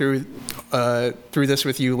walk through this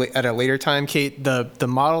with you at a later time, Kate. The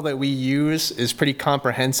model that we use is pretty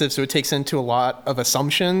comprehensive, so it takes into a lot of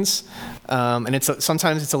assumptions, and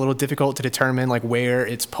sometimes it's a little difficult to determine like where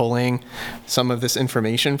it's pulling some of this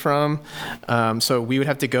information from. So we would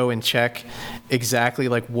have to go and check exactly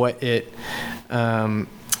like what it.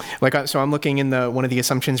 So I'm looking in one of the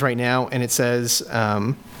assumptions right now, and it says.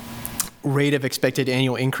 Rate of expected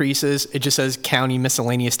annual increases. It just says county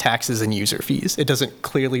miscellaneous taxes and user fees. It doesn't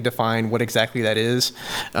clearly define what exactly that is.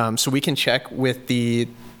 So we can check with the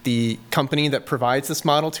company that provides this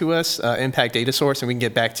model to us, Impact Data Source, and we can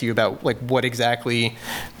get back to you about like what exactly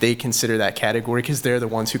they consider that category, because they're the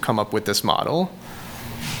ones who come up with this model.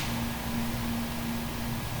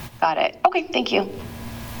 Got it. Okay, thank you.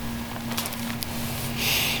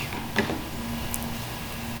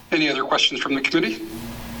 Any other questions from the committee?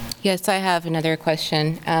 Yes, I have another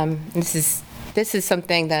question. This is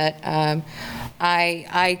something that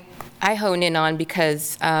I hone in on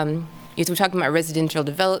because as we're talking about residential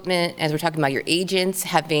development, as we're talking about your agents,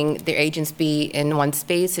 having their agents be in one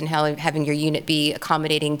space and having your unit be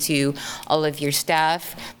accommodating to all of your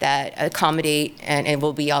staff that accommodate and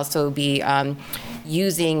will be also be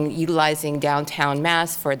utilizing downtown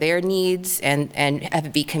Mass for their needs and have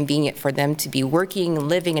it be convenient for them to be working and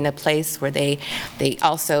living in a place where they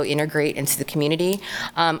also integrate into the community.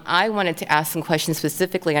 I wanted to ask some questions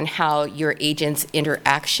specifically on how your agents'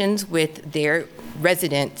 interactions with their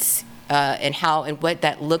residents and how and what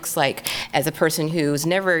that looks like as a person who's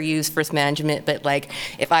never used First Management, but like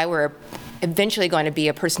if I were eventually going to be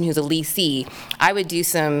a person who's a leasee, I would do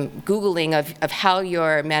some Googling of how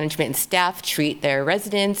your management and staff treat their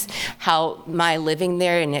residents, how my living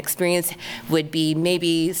there and experience would be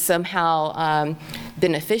maybe somehow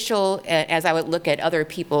beneficial as I would look at other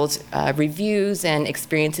people's reviews and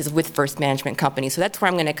experiences with First Management companies. So that's where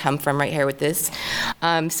I'm going to come from right here with this.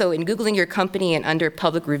 So in Googling your company and under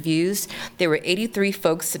public reviews, there were 83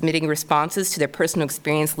 folks submitting responses to their personal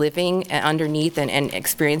experience living underneath and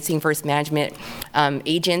experiencing First Management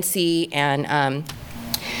agency. And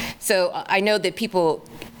so I know that people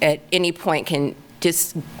at any point can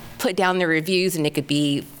just put down their reviews and it could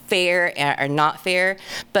be fair or not fair,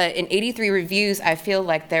 but in 83 reviews, I feel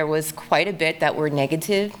like there was quite a bit that were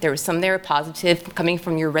negative. There were some that were positive coming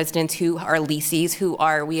from your residents who are leasees, who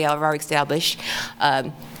are, we have already established,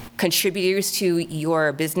 contributors to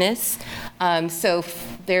your business. So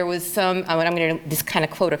there was some, I'm going to just kind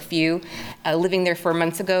of quote a few, living there 4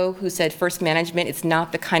 months ago, who said First Management is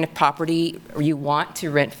not the kind of property you want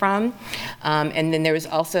to rent from. And then there was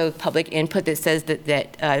also public input that says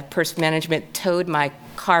that First Management towed my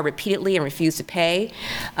car repeatedly and refused to pay.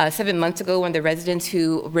 7 months ago, one of the residents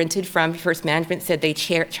who rented from First Management said they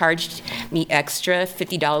charged me extra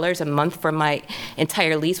 $50 a month for my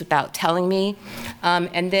entire lease without telling me.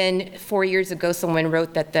 And then 4 years ago, someone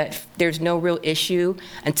wrote that there's no real issue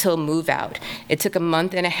until move out. It took a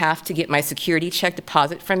month and a half to get my security check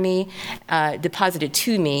deposited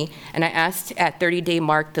to me, and I asked at 30-day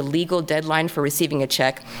mark the legal deadline for receiving a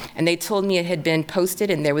check, and they told me it had been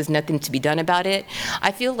posted and there was nothing to be done about it.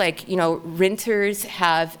 I feel like, renters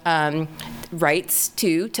have rights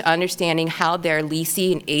to understanding how their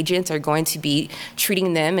leasing and agents are going to be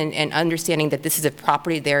treating them and understanding that this is a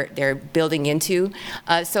property they're building into.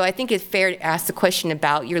 So I think it's fair to ask the question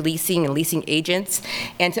about your leasing and leasing agents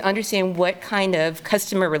and to understand what kind of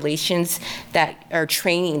customer relations that are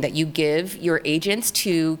training that you give your agents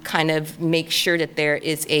to kind of make sure that there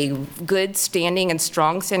is a good standing and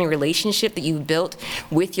strong standing relationship that you've built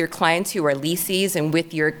with your clients who are leasees and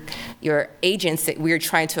with your agents that we're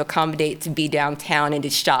trying to accommodate to be downtown and to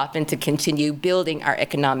shop and to continue building our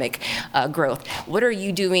economic growth. What are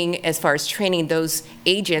you doing as far as training those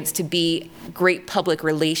agents to be great public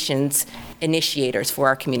relations initiators for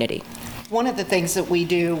our community? One of the things that we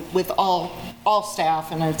do with all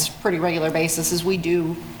staff, and it's a pretty regular basis, is we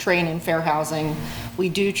do train in fair housing. We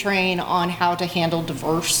do train on how to handle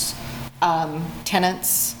diverse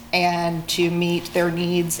tenants and to meet their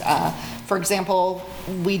needs. For example,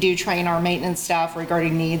 we do train our maintenance staff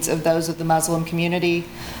regarding needs of those of the Muslim community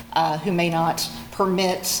who may not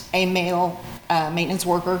permit a male maintenance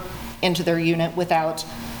worker into their unit without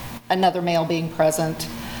another male being present.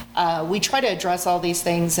 We try to address all these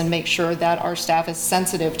things and make sure that our staff is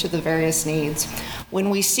sensitive to the various needs. When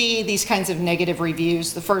we see these kinds of negative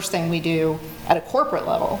reviews, the first thing we do at a corporate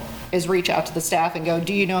level is reach out to the staff and go,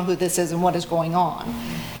 do you know who this is and what is going on?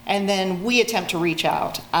 And then we attempt to reach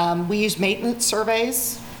out. We use maintenance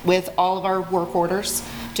surveys with all of our work orders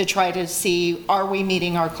to to try to see, are we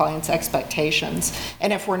meeting our clients' expectations?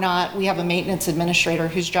 And if we're not, we have a maintenance administrator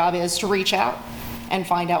whose job is to reach out and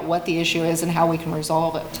find out what the issue is and how we can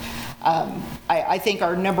resolve it. I think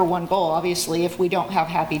our number one goal, obviously, if we don't have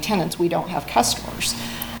happy tenants, we don't have customers.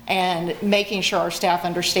 And making sure our staff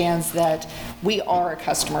understands that we are a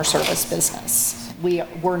customer service business.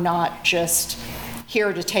 We're not just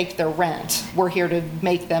here to take their rent. We're here to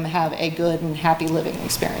make them have a good and happy living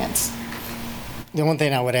experience. The one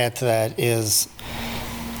thing I would add to that is,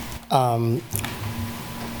 have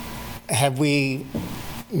we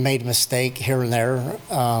made a mistake here and there?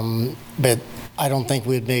 But I don't think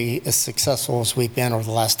we'd be as successful as we've been over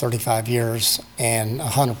the last 35 years and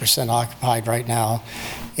 100% occupied right now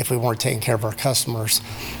if we weren't taking care of our customers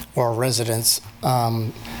or our residents.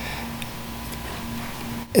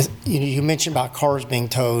 You mentioned about cars being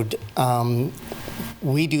towed.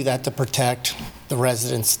 We do that to protect the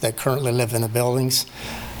residents that currently live in the buildings.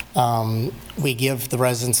 We give the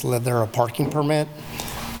residents that live there a parking permit.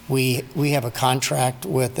 We have a contract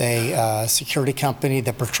with a security company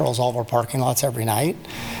that patrols all of our parking lots every night.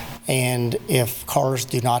 And if cars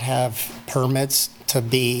do not have permits to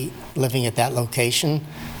be living at that location,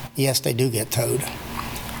 yes, they do get towed.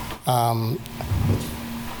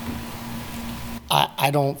 I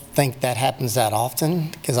don't think that happens that often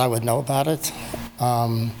because I would know about it.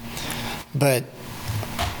 But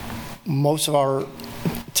most of our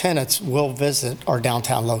tenants will visit our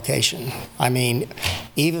downtown location. I mean,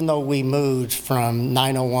 even though we moved from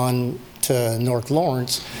 901 to North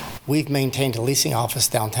Lawrence, we've maintained a leasing office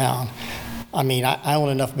downtown. I mean, I own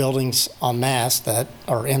enough buildings en masse that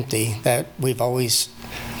are empty that we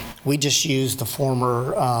just used the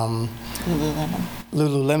former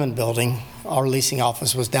Lululemon building. Our leasing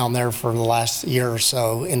office was down there for the last year or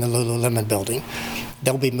so in the Lululemon building.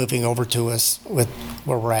 They'll be moving over to us with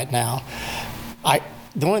where we're at now.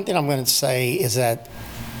 The only thing I'm going to say is that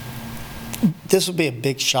this will be a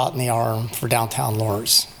big shot in the arm for downtown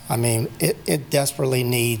Lawrence. I mean, it desperately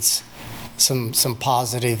needs some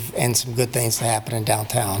positive and some good things to happen in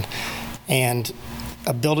downtown. And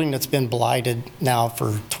a building that's been blighted now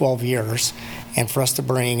for 12 years, and for us to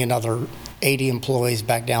bring another 80 employees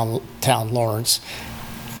back downtown Lawrence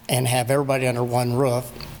and have everybody under one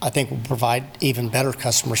roof, I think will provide even better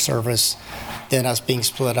customer service than us being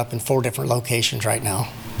split up in 4 different locations right now.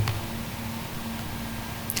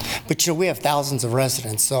 But we have thousands of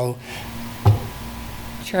residents, so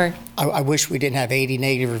Sure. I wish we didn't have 80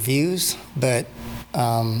 negative reviews, but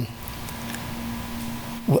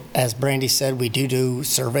as Brandy said, we do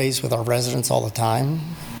surveys with our residents all the time.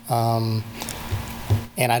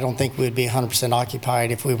 And I don't think we'd be 100%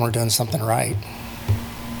 occupied if we weren't doing something right.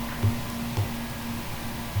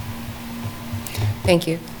 Thank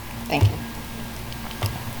you. Thank you.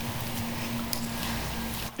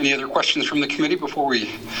 Any other questions from the committee before we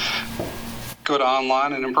go to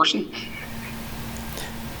online and in person?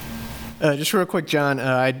 Just real quick, John,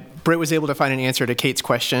 Britt was able to find an answer to Kate's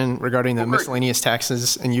question regarding the miscellaneous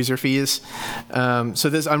taxes and user fees.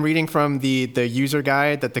 So I'm reading from the user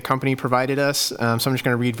guide that the company provided us, so I'm just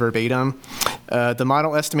going to read verbatim. The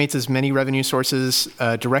model estimates as many revenue sources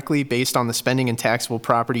directly based on the spending and taxable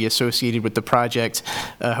property associated with the project.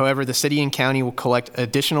 However, the city and county will collect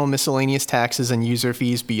additional miscellaneous taxes and user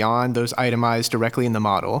fees beyond those itemized directly in the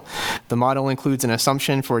model. The model includes an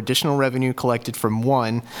assumption for additional revenue collected from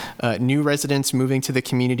 1, new residents moving to the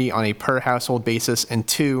community on a per household basis, and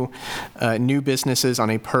 2, new businesses on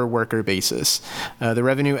a per worker basis. The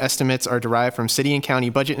revenue estimates are derived from city and county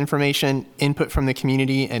budget information, input from the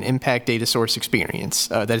community, and impact data source experience.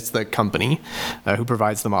 That's the company who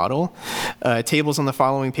provides the model. Tables on the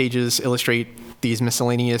following pages illustrate these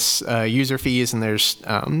miscellaneous user fees, and there's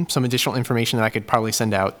some additional information that I could probably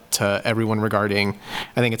send out to everyone regarding,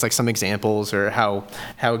 I think it's like some examples or how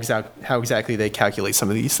exactly they calculate some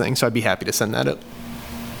of these things. So I'd be happy to send that up.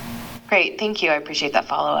 Great, thank you. I appreciate that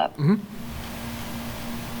follow-up. Mm-hmm.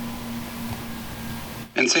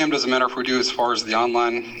 And Sam, does it matter if we do as far as the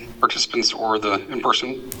online participants or the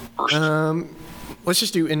in-person first? Let's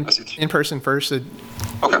just do in-person first.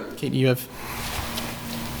 Okay. Kate, you have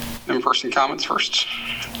in-person comments first.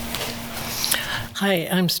 Hi,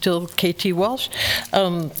 I'm still KT Walsh.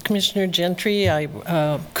 Commissioner Gentry,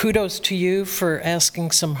 kudos to you for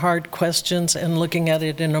asking some hard questions and looking at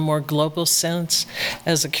it in a more global sense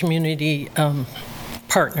as a community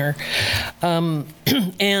partner,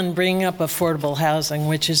 and bringing up affordable housing,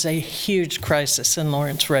 which is a huge crisis in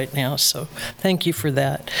Lawrence right now. So thank you for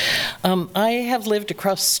that. I have lived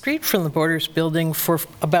across the street from the Borders Building for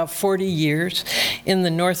about 40 years in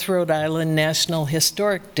the North Rhode Island National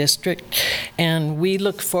Historic District, and we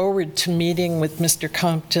look forward to meeting with Mr.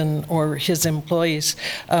 Compton or his employees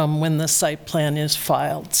when the site plan is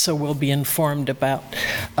filed, so we'll be informed about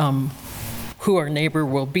who our neighbor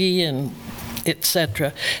will be and et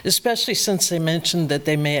cetera, especially since they mentioned that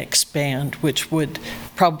they may expand, which would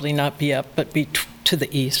probably not be up, but be to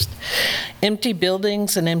the east. Empty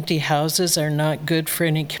buildings and empty houses are not good for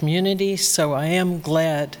any community, so I am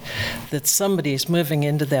glad that somebody's moving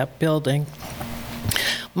into that building.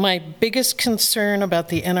 My biggest concern about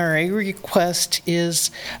the NRA request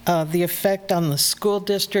is the effect on the school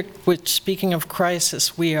district, which, speaking of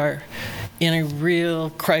crisis, we are in a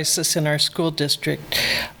real crisis in our school district.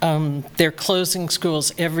 They're closing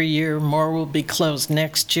schools every year. More will be closed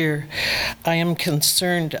next year. I am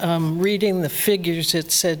concerned. Reading the figures,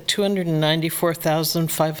 it said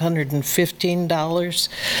 $294,515,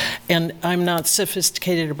 and I'm not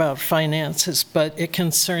sophisticated about finances, but it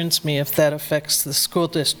concerns me if that affects the school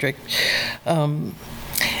district. And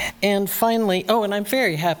finally, and I'm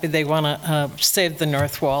very happy they want to save the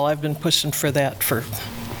North Wall. I've been pushing for that for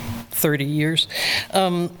 30 years.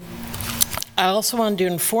 I also wanted to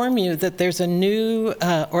inform you that there's a new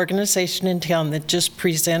organization in town that just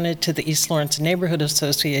presented to the East Lawrence Neighborhood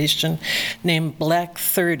Association named Black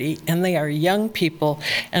 30, and they are young people,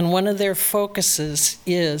 and one of their focuses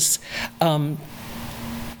is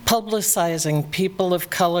publicizing people of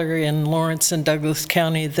color in Lawrence and Douglas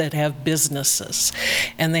County that have businesses.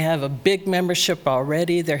 And they have a big membership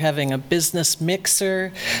already. They're having a business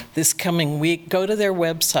mixer this coming week. Go to their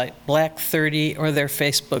website, Black 30, or their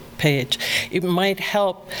Facebook page. It might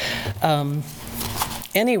help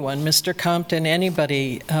anyone, Mr. Compton,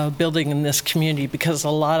 anybody building in this community, because a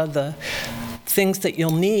lot of the things that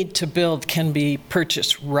you'll need to build can be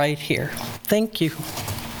purchased right here. Thank you.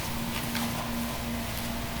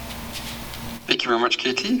 Thank you very much,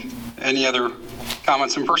 KT. Any other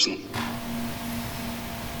comments in person?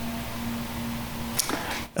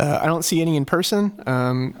 I don't see any in person,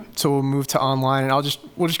 so we'll move to online, and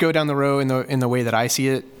we'll just go down the row in the way that I see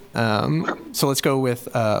it. So let's go with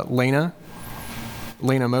Lena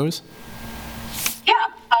Mose. Yeah.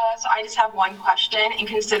 So I just have one question. In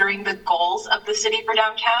considering the goals of the city for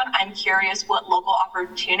downtown, I'm curious what local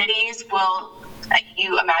opportunities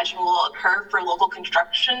you imagine will occur for local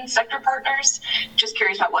construction sector partners. Just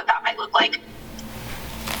curious about what that might look like.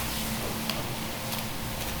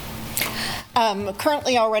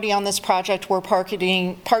 Currently already on this project, we're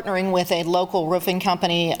partnering with a local roofing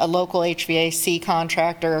company, a local HVAC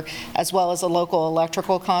contractor, as well as a local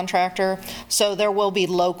electrical contractor. So there will be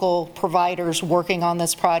local providers working on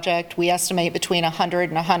this project. We estimate between 100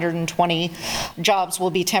 and 120 jobs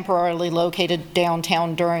will be temporarily located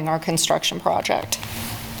downtown during our construction project.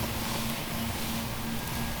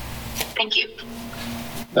 Thank you.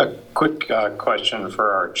 A quick question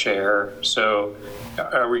for our chair. So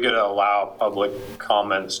are we going to allow public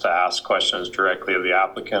comments to ask questions directly of the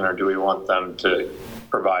applicant, or do we want them to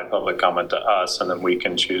provide public comment to us and then we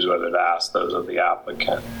can choose whether to ask those of the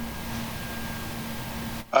applicant?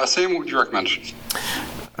 Sam, what would you recommend?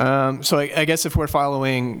 So I guess if we're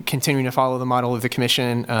continuing to follow the model of the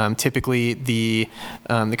commission, typically the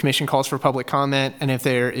commission calls for public comment, and if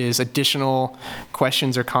there is additional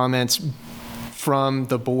questions or comments from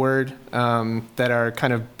the board that are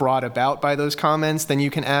kind of brought about by those comments, then you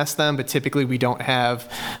can ask them, but typically we don't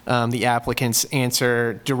have the applicants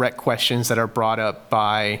answer direct questions that are brought up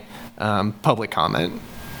by public comment.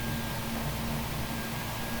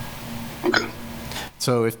 Okay.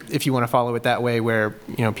 So if you want to follow it that way, where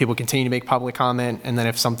people continue to make public comment, and then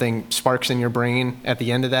if something sparks in your brain at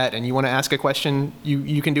the end of that and you want to ask a question,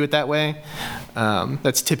 you can do it that way.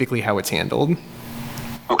 That's typically how it's handled.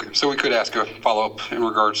 Okay, so we could ask a follow-up in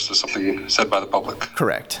regards to something said by the public.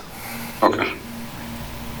 Correct. Okay.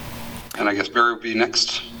 And I guess Barry would be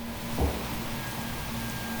next.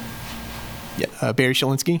 Yeah, Barry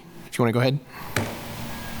Shalinsky, if you want to go ahead.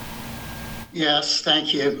 Yes,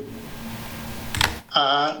 thank you.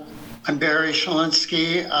 I'm Barry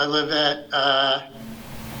Shalinsky. I live at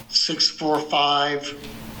 645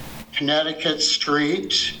 Connecticut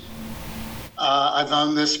Street. I've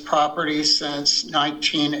owned this property since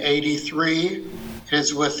 1983. It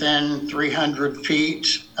is within 300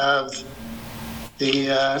 feet of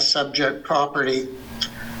the subject property.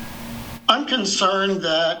 I'm concerned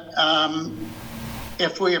that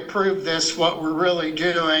if we approve this, what we're really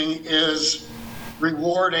doing is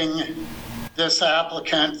rewarding this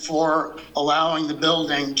applicant for allowing the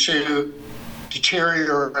building to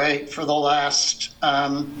deteriorate for the last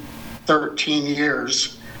 13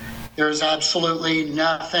 years. There's absolutely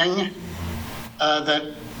nothing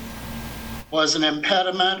that was an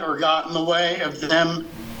impediment or got in the way of them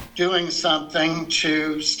doing something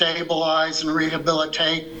to stabilize and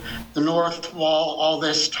rehabilitate the north wall all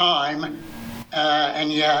this time,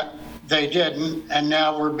 and yet they didn't, and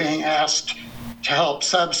now we're being asked to help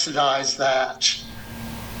subsidize that.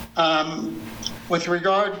 With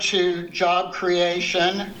regard to job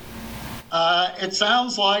creation, it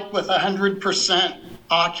sounds like with 100%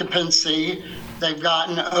 occupancy, they've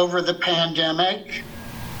gotten over the pandemic,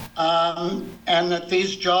 and that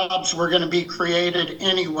these jobs were going to be created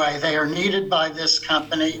anyway. They are needed by this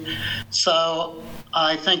company. So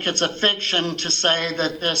I think it's a fiction to say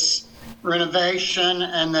that this renovation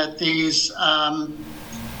and that these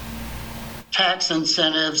tax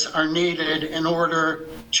incentives are needed in order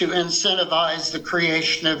to incentivize the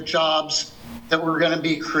creation of jobs that were going to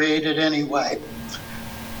be created anyway.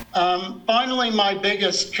 Finally, my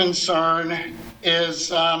biggest concern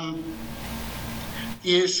is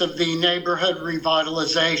use of the neighborhood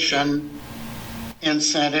revitalization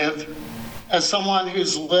incentive. As someone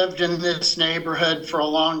who's lived in this neighborhood for a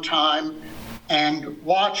long time and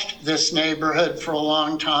watched this neighborhood for a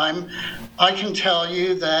long time, I can tell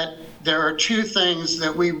you that there are two things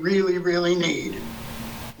that we really, really need.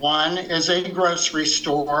 One is a grocery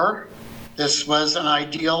store. This was an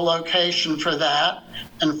ideal location for that,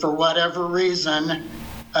 and for whatever reason,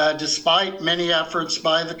 despite many efforts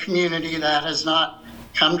by the community, that has not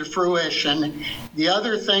come to fruition. The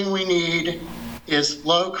other thing we need is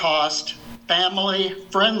low-cost,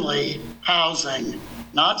 family-friendly housing,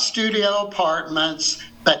 not studio apartments,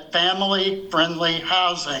 but family-friendly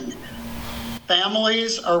housing.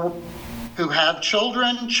 Families are who have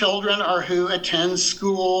children are who attend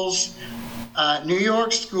schools. New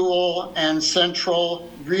York School and Central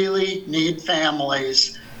really need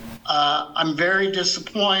families. I'm very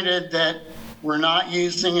disappointed that we're not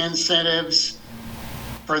using incentives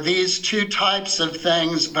for these two types of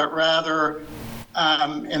things, but rather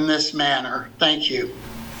in this manner. Thank you.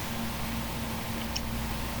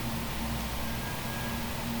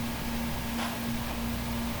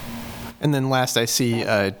 And then last I see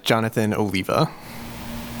Jonathan Oliva.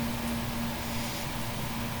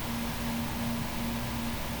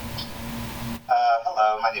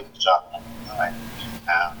 Hello, my name is Jonathan. I live in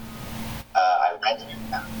town. I rent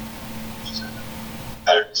in town, which is a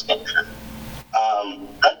better distinction.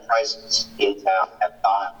 Rent prices in town have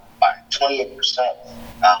gone up by 28%,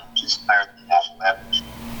 which is higher than the national average.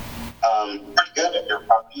 Pretty good at your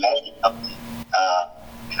property management company.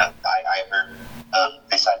 I heard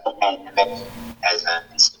they cited the pandemic as an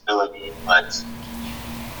instability, but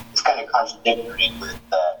it's kind of contradictory with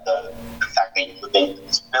the fact that you live in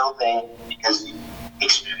this building because you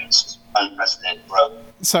experience unprecedented growth.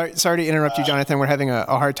 Sorry to interrupt you, Jonathan. We're having a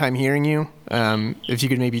hard time hearing you. If you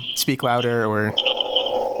could maybe speak louder, or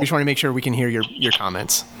we just want to make sure we can hear your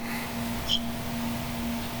comments.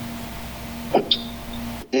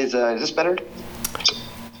 Is this better?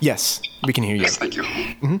 Yes, we can hear you. Yes, thank you.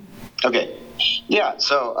 Mm-hmm. Okay. Yeah,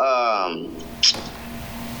 so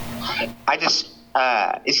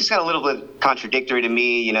it's just got a little bit contradictory to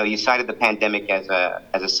me. You know, you cited the pandemic as a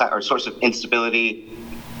source of instability,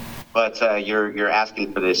 but you're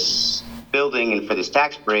asking for this building and for this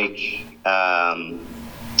tax break.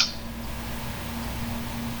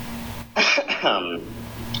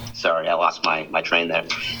 Sorry, I lost my train there.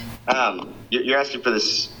 You're asking for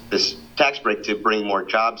this tax break to bring more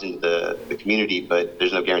jobs into the community, but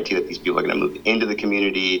there's no guarantee that these people are going to move into the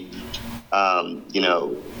community.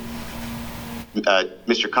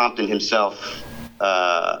 Mr. Compton himself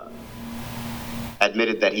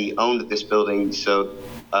admitted that he owned this building, so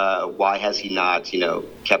why has he not,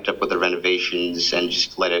 kept up with the renovations and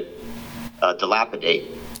just let it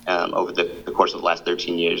dilapidate over the course of the last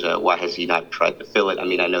 13 years? Why has he not tried to fill it? I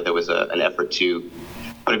mean, I know there was an effort to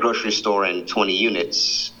put a grocery store and 20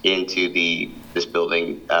 units into this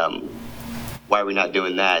building. Why are we not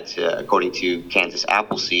doing that? According to Kansas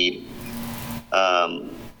Appleseed,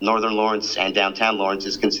 Northern Lawrence and downtown Lawrence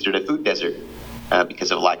is considered a food desert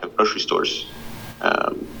because of lack of grocery stores.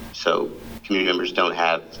 So community members don't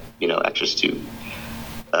have, access to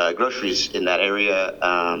groceries in that area,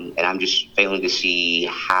 and I'm just failing to see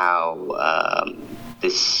how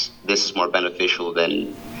this is more beneficial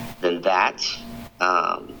than that.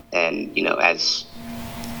 And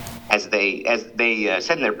as they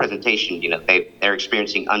said in their presentation, they're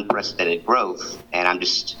experiencing unprecedented growth, and I'm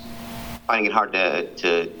just finding it hard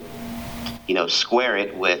to square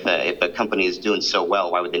it with if a company is doing so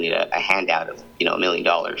well, why would they need a handout of, $1 million?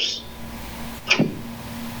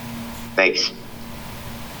 Thanks.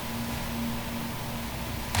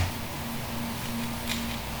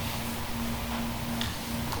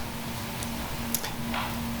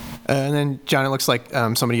 And then, John, it looks like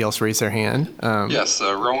somebody else raised their hand. Yes,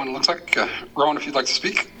 Rowan, looks like. Rowan, if you'd like to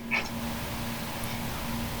speak.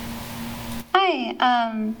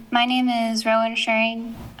 Hi, my name is Rowan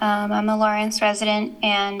Schering. I'm a Lawrence resident,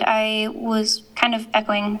 and I was kind of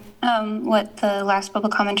echoing what the last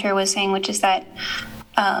public commenter was saying, which is that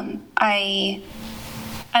I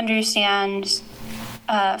understand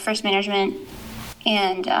First Management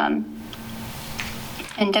and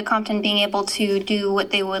Compton being able to do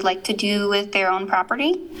what they would like to do with their own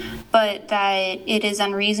property, but that it is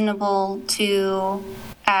unreasonable to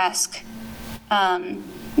ask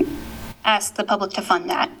the public to fund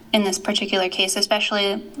that in this particular case,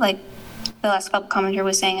 especially like the last public commenter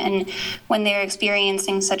was saying, and when they're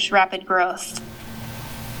experiencing such rapid growth.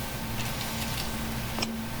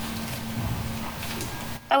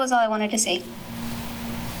 That was all I wanted to say.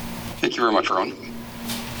 Thank you very much, Rowan.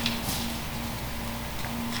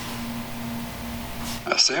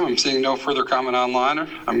 Sam, I'm seeing no further comment online.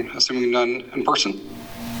 I'm assuming none in person.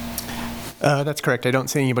 That's correct. I don't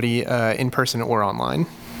see anybody in person or online.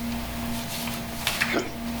 Okay.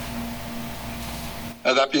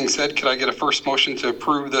 That being said, could I get a first motion to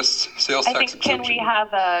approve this sales tax exemption? Can we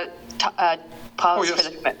have a pause for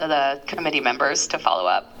the committee members to follow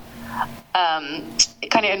up?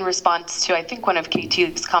 Kind of in response to, I think, one of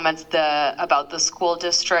KT's comments about the school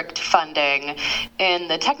district funding. In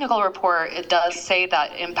the technical report, it does say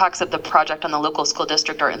that impacts of the project on the local school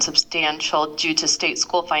district are insubstantial due to state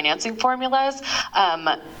school financing formulas.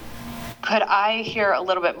 Could I hear a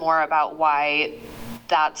little bit more about why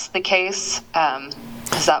that's the case?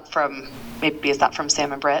 Is that from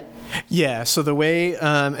Sam and Britt? Yeah, so the way,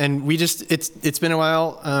 and we just, it's been a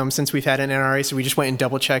while since we've had an NRA, so we just went and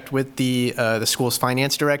double checked with the school's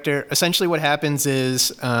finance director. Essentially what happens is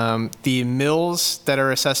the mills that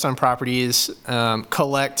are assessed on properties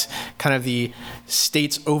collect kind of the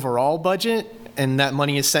state's overall budget, and that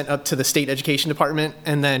money is sent up to the state education department,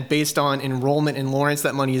 and then based on enrollment in Lawrence,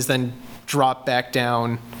 that money is then dropped back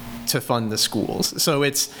down to fund the schools. So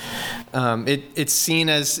it's seen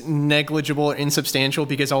as negligible or insubstantial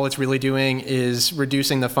because all it's really doing is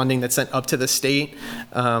reducing the funding that's sent up to the state.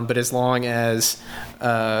 But as long as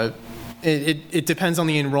it depends on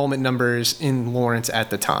the enrollment numbers in Lawrence at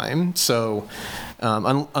the time. So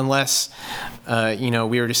unless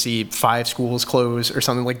we were to see 5 schools close or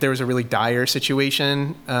something, like there was a really dire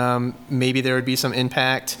situation, maybe there would be some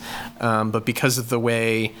impact. But because of the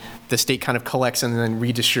way the state kind of collects and then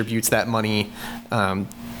redistributes that money,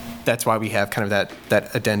 that's why we have kind of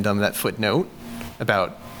that addendum, that footnote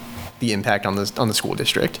about the impact on the school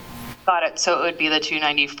district. Got it. So it would be the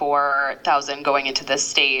 $294,000 going into the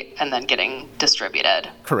state and then getting distributed.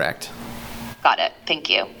 Correct. Got it. Thank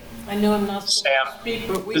you. I know I'm not supposed to speak,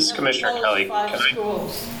 but we have closed 5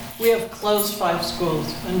 schools. We have closed 5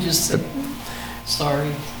 schools. I'm just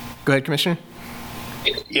sorry. Go ahead, Commissioner.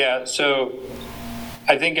 Yeah, so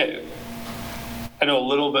I think I know a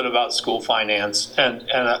little bit about school finance, and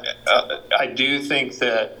I do think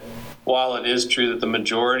that while it is true that the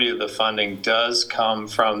majority of the funding does come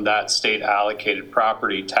from that state allocated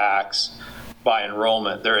property tax by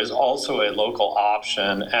enrollment, there is also a local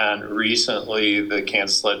option, and recently the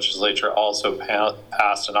Kansas legislature also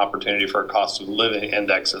passed an opportunity for a cost of living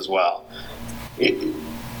index as well.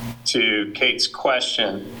 To Kate's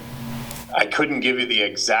question, I couldn't give you the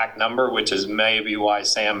exact number, which is maybe why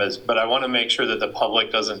Sam is, but I want to make sure that the public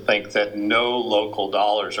doesn't think that no local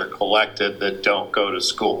dollars are collected that don't go to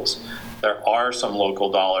schools. There are some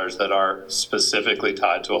local dollars that are specifically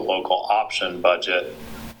tied to a local option budget,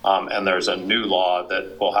 and there's a new law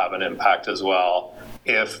that will have an impact as well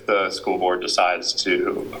if the school board decides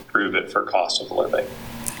to approve it for cost of living.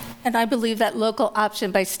 And I believe that local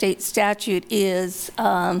option by state statute is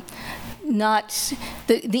not,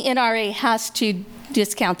 the NRA has to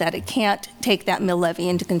discount that. It can't take that mill levy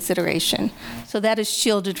into consideration. So that is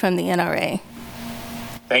shielded from the NRA.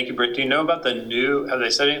 Thank you, Britt. Do you know about have they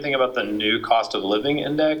said anything about the new cost of living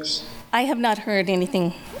index? I have not heard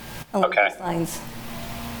anything along those lines.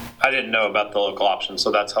 I didn't know about the local option,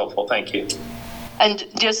 so that's helpful. Thank you. And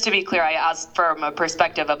just to be clear, I asked from a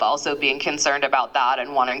perspective of also being concerned about that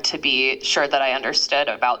and wanting to be sure that I understood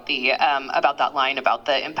about that line about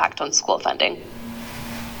the impact on school funding.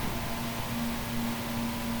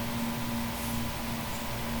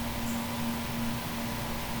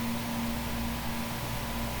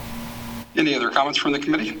 Any other comments from the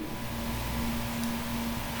committee?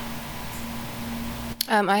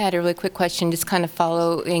 I had a really quick question, just kind of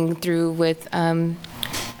following through with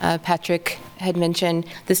Patrick had mentioned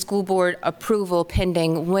the school board approval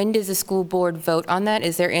pending. When does the school board vote on that?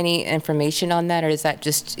 Is there any information on that, or is that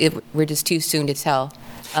just, we're just too soon to tell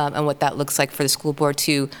and what that looks like for the school board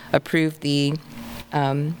to approve the,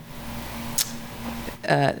 I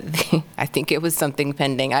think it was something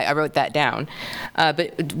pending. I wrote that down.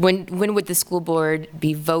 But when would the school board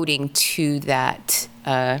be voting to that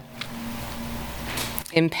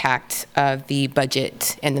impact of the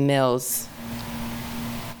budget and the mills?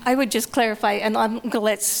 I would just clarify, and I'm going to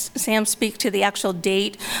let Sam speak to the actual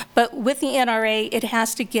date, but with the NRA, it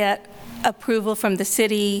has to get approval from the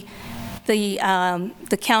city, the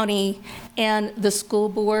county, and the school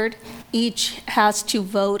board. Each has to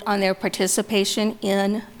vote on their participation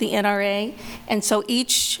in the NRA, and so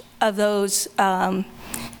each of those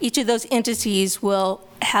entities will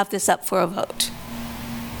have this up for a vote.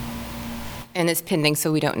 And it's pending,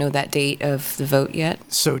 so we don't know that date of the vote yet?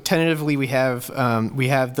 So tentatively, we have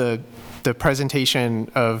the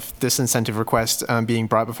presentation of this incentive request being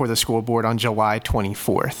brought before the school board on July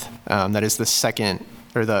 24th. That is the second,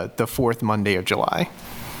 or the fourth Monday of July.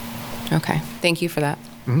 Okay, thank you for that.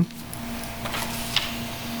 Mm-hmm.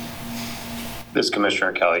 This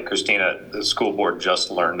Commissioner Kelly, Christina, the school board just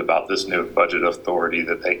learned about this new budget authority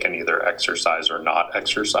that they can either exercise or not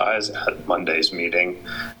exercise at Monday's meeting.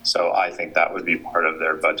 So I think that would be part of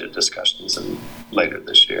their budget discussions later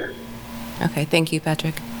this year. Okay, thank you,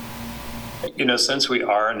 Patrick. You know, since we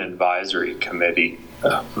are an advisory committee,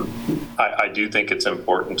 I do think it's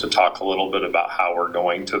important to talk a little bit about how we're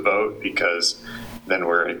going to vote, because then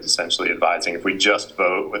we're essentially advising. If we just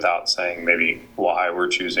vote without saying maybe why we're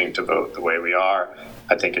choosing to vote the way we are,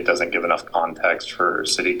 I think it doesn't give enough context for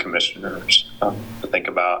city commissioners to think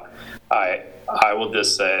about. I will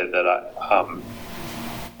just say that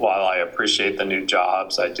while I appreciate the new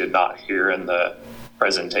jobs, I did not hear in the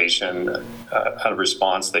presentation a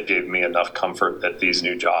response that gave me enough comfort that these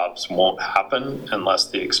new jobs won't happen unless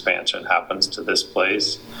the expansion happens to this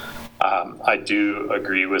place. I do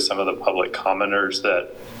agree with some of the public commenters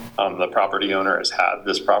that the property owner has had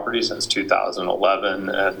this property since 2011,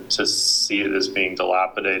 and to see it as being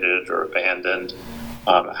dilapidated or abandoned,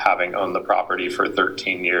 having owned the property for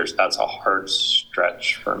 13 years, that's a hard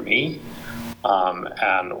stretch for me.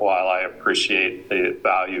 And while I appreciate the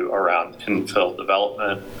value around infill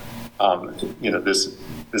development, you know, this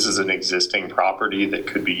is an existing property that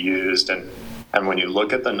could be used, and when you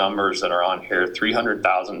look at the numbers that are on here,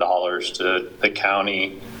 $300,000 to the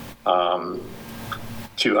county,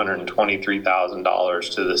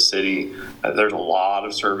 $223,000 to the city, there's a lot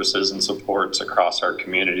of services and supports across our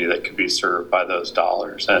community that could be served by those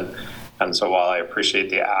dollars. And so while I appreciate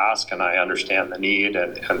the ask and I understand the need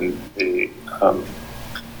and the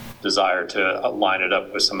desire to line it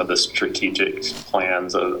up with some of the strategic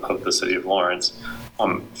plans of the city of Lawrence,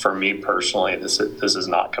 for me personally, this is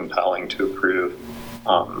not compelling to approve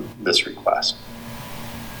this request.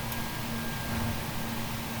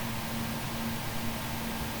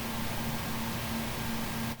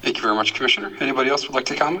 Thank you very much, Commissioner. Anybody else would like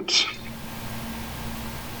to comment?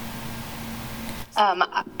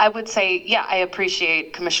 I would say, yeah, I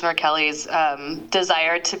appreciate Commissioner Kelly's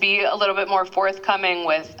desire to be a little bit more forthcoming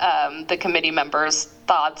with the committee members'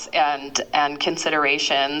 thoughts and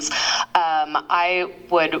considerations. I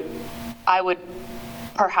would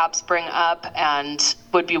perhaps bring up and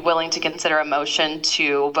would be willing to consider a motion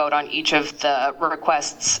to vote on each of the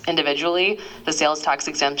requests individually, the sales tax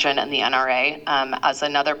exemption and the NRA, as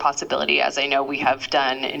another possibility, as I know we have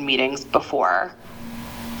done in meetings before.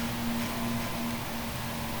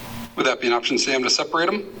 Would that be an option, Sam, to separate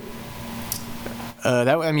them?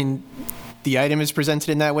 I mean, the item is presented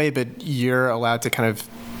in that way, but you're allowed to kind of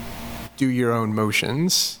do your own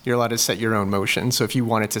motions. You're allowed to set your own motion. So if you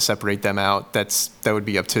wanted to separate them out, that would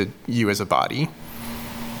be up to you as a body.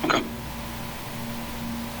 Okay.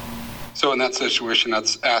 So in that situation,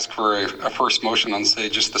 let's ask for a first motion on, say,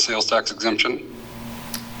 just the sales tax exemption.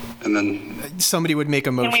 And then somebody would make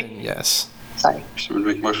a motion, yes. Sorry. Somebody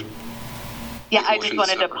would make a motion. Yeah, I just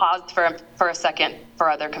wanted to pause for a second for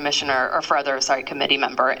other committee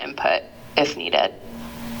member input if needed.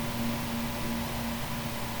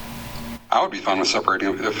 I would be fine with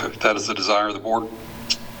separating them if that is the desire of the board,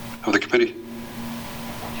 of the committee.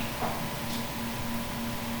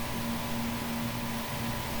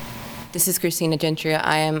 This is Christina Gentry.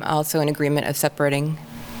 I am also in agreement of separating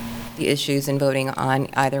the issues and voting on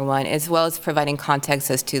either one, as well as providing context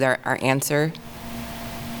as to our answer.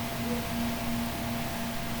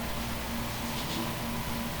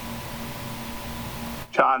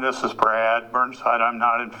 John, this is Brad Burnside. I'm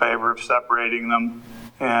not in favor of separating them.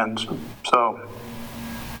 And so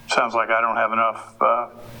sounds like I don't have enough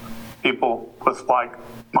people with like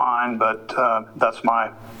mine, but that's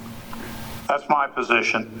my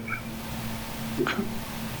position. Okay.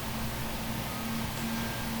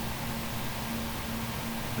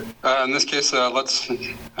 In this case, I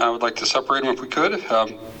would like to separate them if we could.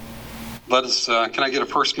 Can I get a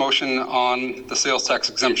first motion on the sales tax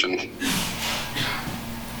exemption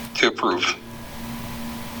to approve?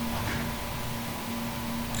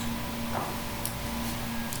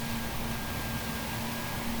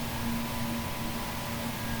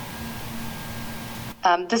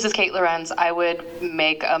 This is Kate Lorenz. I would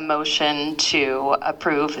make a motion to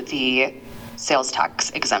approve the sales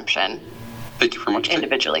tax exemption. Thank you very much, Kate.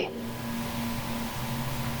 Individually.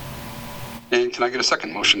 And can I get a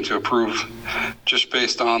second motion to approve just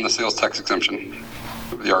based on the sales tax exemption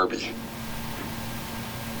of the RB?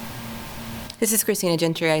 This is Christina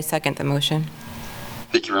Gentry. I second the motion.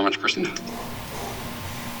 Thank you very much, Christina.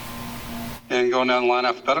 And going down the line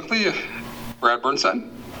alphabetically, Brad Burnside.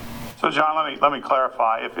 So John, let me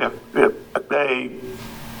clarify. If a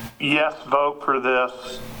yes vote for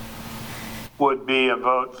this would be a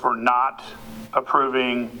vote for not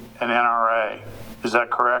approving an NRA, is that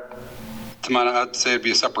correct? To my, I'd say it'd be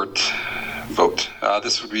a separate vote.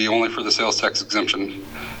 This would be only for the sales tax exemption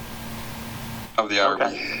of the IRB.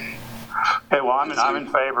 Okay. Okay. Well, I'm in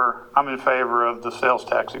favor. I'm in favor of the sales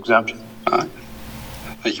tax exemption.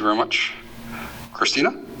 Thank you very much,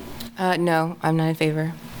 Christina. No, I'm not in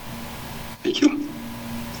favor. Thank you,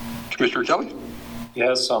 Commissioner Kelly.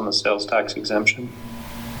 Yes, on the sales tax exemption.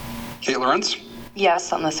 Kate Lorenz.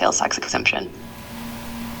 Yes, on the sales tax exemption.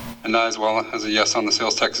 And I as well as a yes on the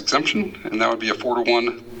sales tax exemption, and that would be a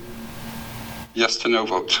 4-1 yes to no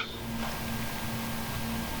vote.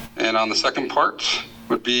 And on the second part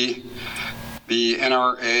would be the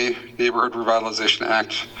NRA, Neighborhood Revitalization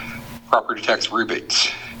Act, property tax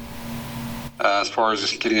rebates. As far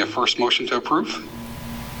as getting a first motion to approve.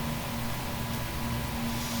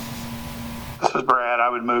 This is Brad. I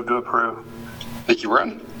would move to approve. Thank you,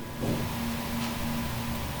 Brad.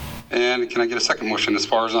 And can I get a second motion as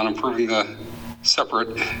far as on approving the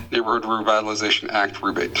separate Neighborhood Revitalization Act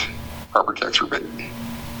rebate, property tax rebate?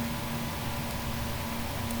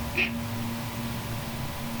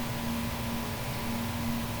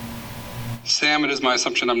 Sam, it is my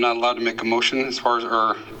assumption I'm not allowed to make a motion as far as,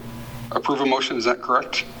 or approve a motion, is that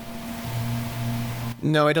correct?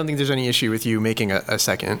 No, I don't think there's any issue with you making a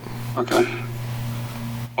second. Okay.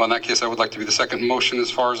 Well, in that case, I would like to be the second motion as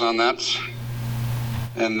far as on that.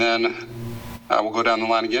 And then we'll go down the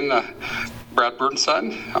line again. Brad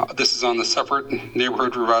Burnside, this is on the separate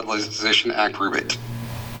Neighborhood Revitalization Act rebate.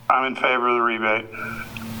 I'm in favor of the rebate.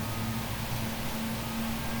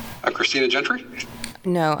 Christina Gentry?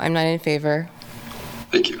 No, I'm not in favor.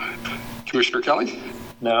 Thank you. Commissioner Kelly?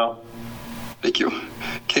 No. Thank you.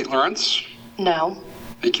 Kate Lorenz? No.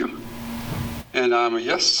 Thank you. And I'm a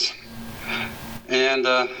yes. And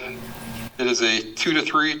it is a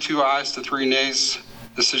 2-3, 2 ayes to 3 nays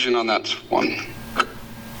decision on that one.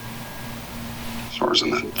 As far as in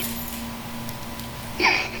that.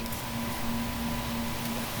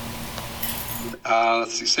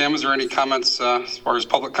 Let's see, Sam, is there any comments as far as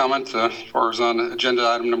public comment, as far as on agenda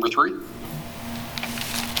item number 3?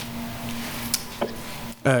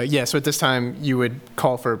 Yeah, so at this time, you would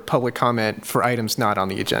call for public comment for items not on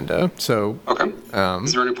the agenda. So, okay.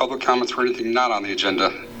 Is there any public comments for anything not on the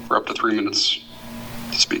agenda for up to 3 minutes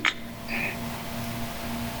to speak?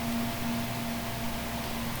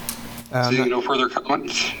 Seeing no further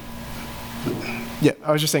comments? Yeah,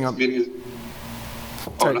 I was just saying.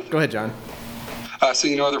 Sorry, go ahead, John.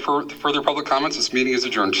 Seeing no other further public comments, this meeting is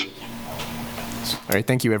adjourned. All right,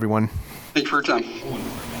 thank you, everyone. Thank you for your time.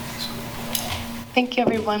 Thank you,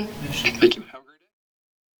 everyone. Thank you.